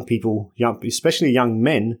of young people, especially young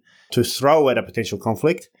men, to throw at a potential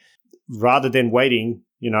conflict, rather than waiting,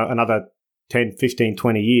 another 10, 15,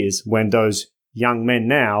 20 years when those young men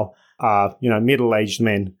now are, middle-aged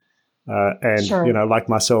men and, Sure. Like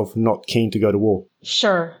myself, not keen to go to war.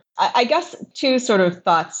 Sure. I guess two sort of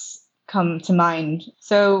thoughts come to mind.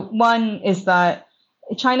 So one is that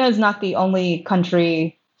China is not the only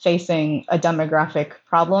country facing a demographic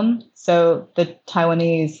problem. So the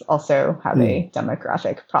Taiwanese also have a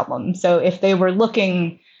demographic problem. So if they were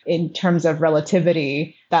looking in terms of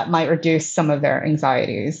relativity, that might reduce some of their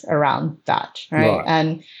anxieties around that, right?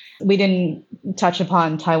 And we didn't touch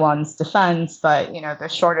upon Taiwan's defense, but the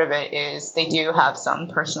short of it is they do have some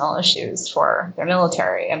personal issues for their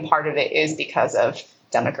military, and part of it is because of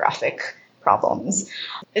demographic problems.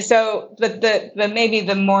 So, but maybe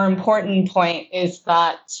the more important point is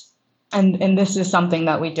that, and this is something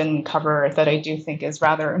that we didn't cover that I do think is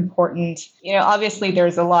rather important. Obviously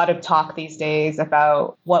there's a lot of talk these days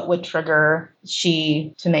about what would trigger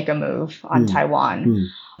Xi to make a move on Taiwan.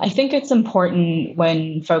 I think it's important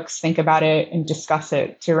when folks think about it and discuss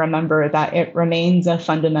it to remember that it remains a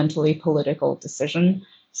fundamentally political decision.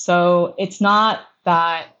 So it's not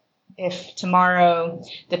that if tomorrow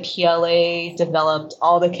the PLA developed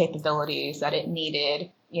all the capabilities that it needed,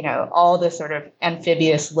 all the sort of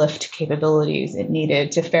amphibious lift capabilities it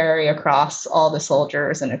needed to ferry across all the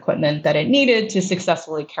soldiers and equipment that it needed to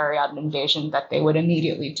successfully carry out an invasion, that they would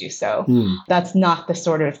immediately do so. That's not the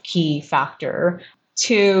sort of key factor.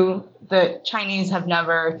 Two, the Chinese have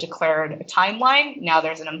never declared a timeline. Now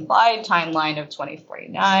there's an implied timeline of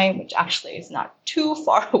 2049, which actually is not too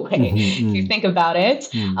far away if you think about it.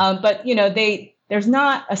 But, there's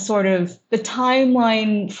not a sort of, the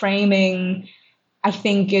timeline framing, I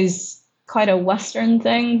think, is quite a Western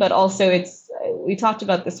thing, but also it's we talked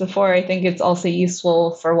about this before. I think it's also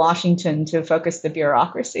useful for Washington to focus the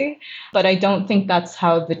bureaucracy, but I don't think that's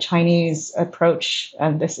how the Chinese approach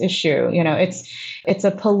this issue. It's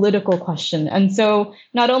a political question. And so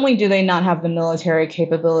not only do they not have the military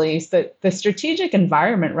capabilities, but the strategic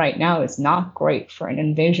environment right now is not great for an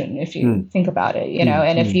invasion, if you think about it,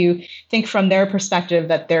 and if you think from their perspective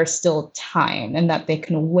that there's still time and that they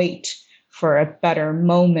can wait for a better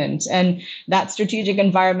moment. And that strategic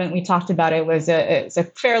environment, we talked about it, it's a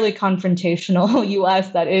fairly confrontational US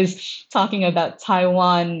that is talking about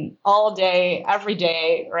Taiwan all day, every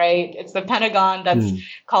day, right? It's the Pentagon that's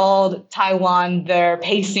called Taiwan their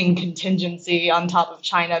pacing contingency on top of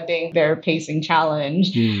China being their pacing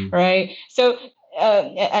challenge, right? So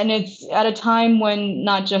and it's at a time when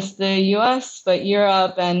not just the US, but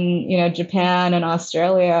Europe and, Japan and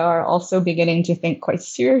Australia are also beginning to think quite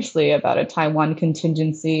seriously about a Taiwan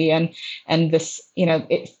contingency. And this,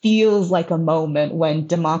 it feels like a moment when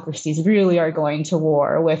democracies really are going to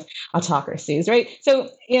war with autocracies, right? So,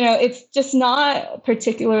 it's just not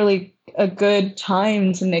particularly a good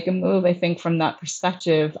time to make a move, I think, from that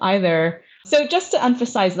perspective either. So just to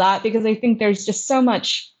emphasize that, because I think there's just so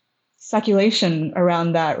much speculation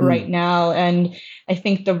around that right now. And I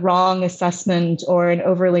think the wrong assessment or an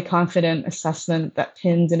overly confident assessment that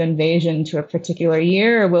pins an invasion to a particular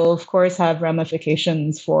year will, of course, have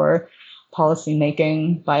ramifications for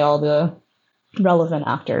policymaking by all the relevant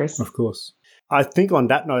actors. Of course. I think on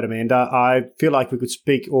that note, Amanda, I feel like we could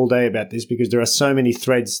speak all day about this because there are so many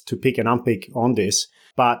threads to pick and unpick on this.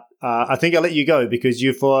 But I think I'll let you go because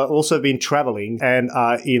you've also been traveling and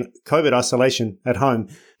in COVID isolation at home.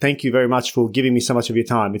 Thank you very much for giving me so much of your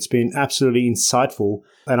time. It's been absolutely insightful.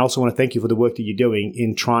 And I also want to thank you for the work that you're doing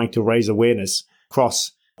in trying to raise awareness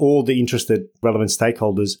across all the interested relevant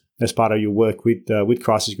stakeholders as part of your work with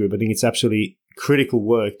Crisis Group. I think it's absolutely critical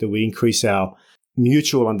work that we increase our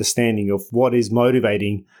mutual understanding of what is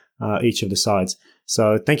motivating each of the sides.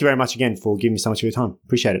 So thank you very much again for giving me so much of your time.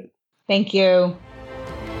 Appreciate it. Thank you.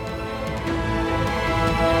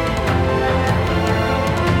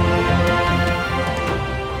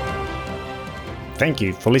 Thank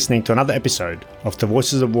you for listening to another episode of The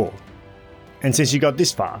Voices of War. And since you got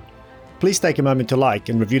this far, please take a moment to like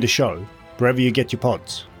and review the show wherever you get your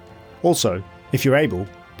pods. Also, if you're able,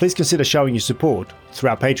 please consider showing your support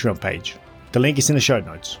through our Patreon page. The link is in the show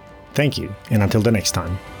notes. Thank you, and until the next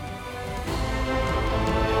time.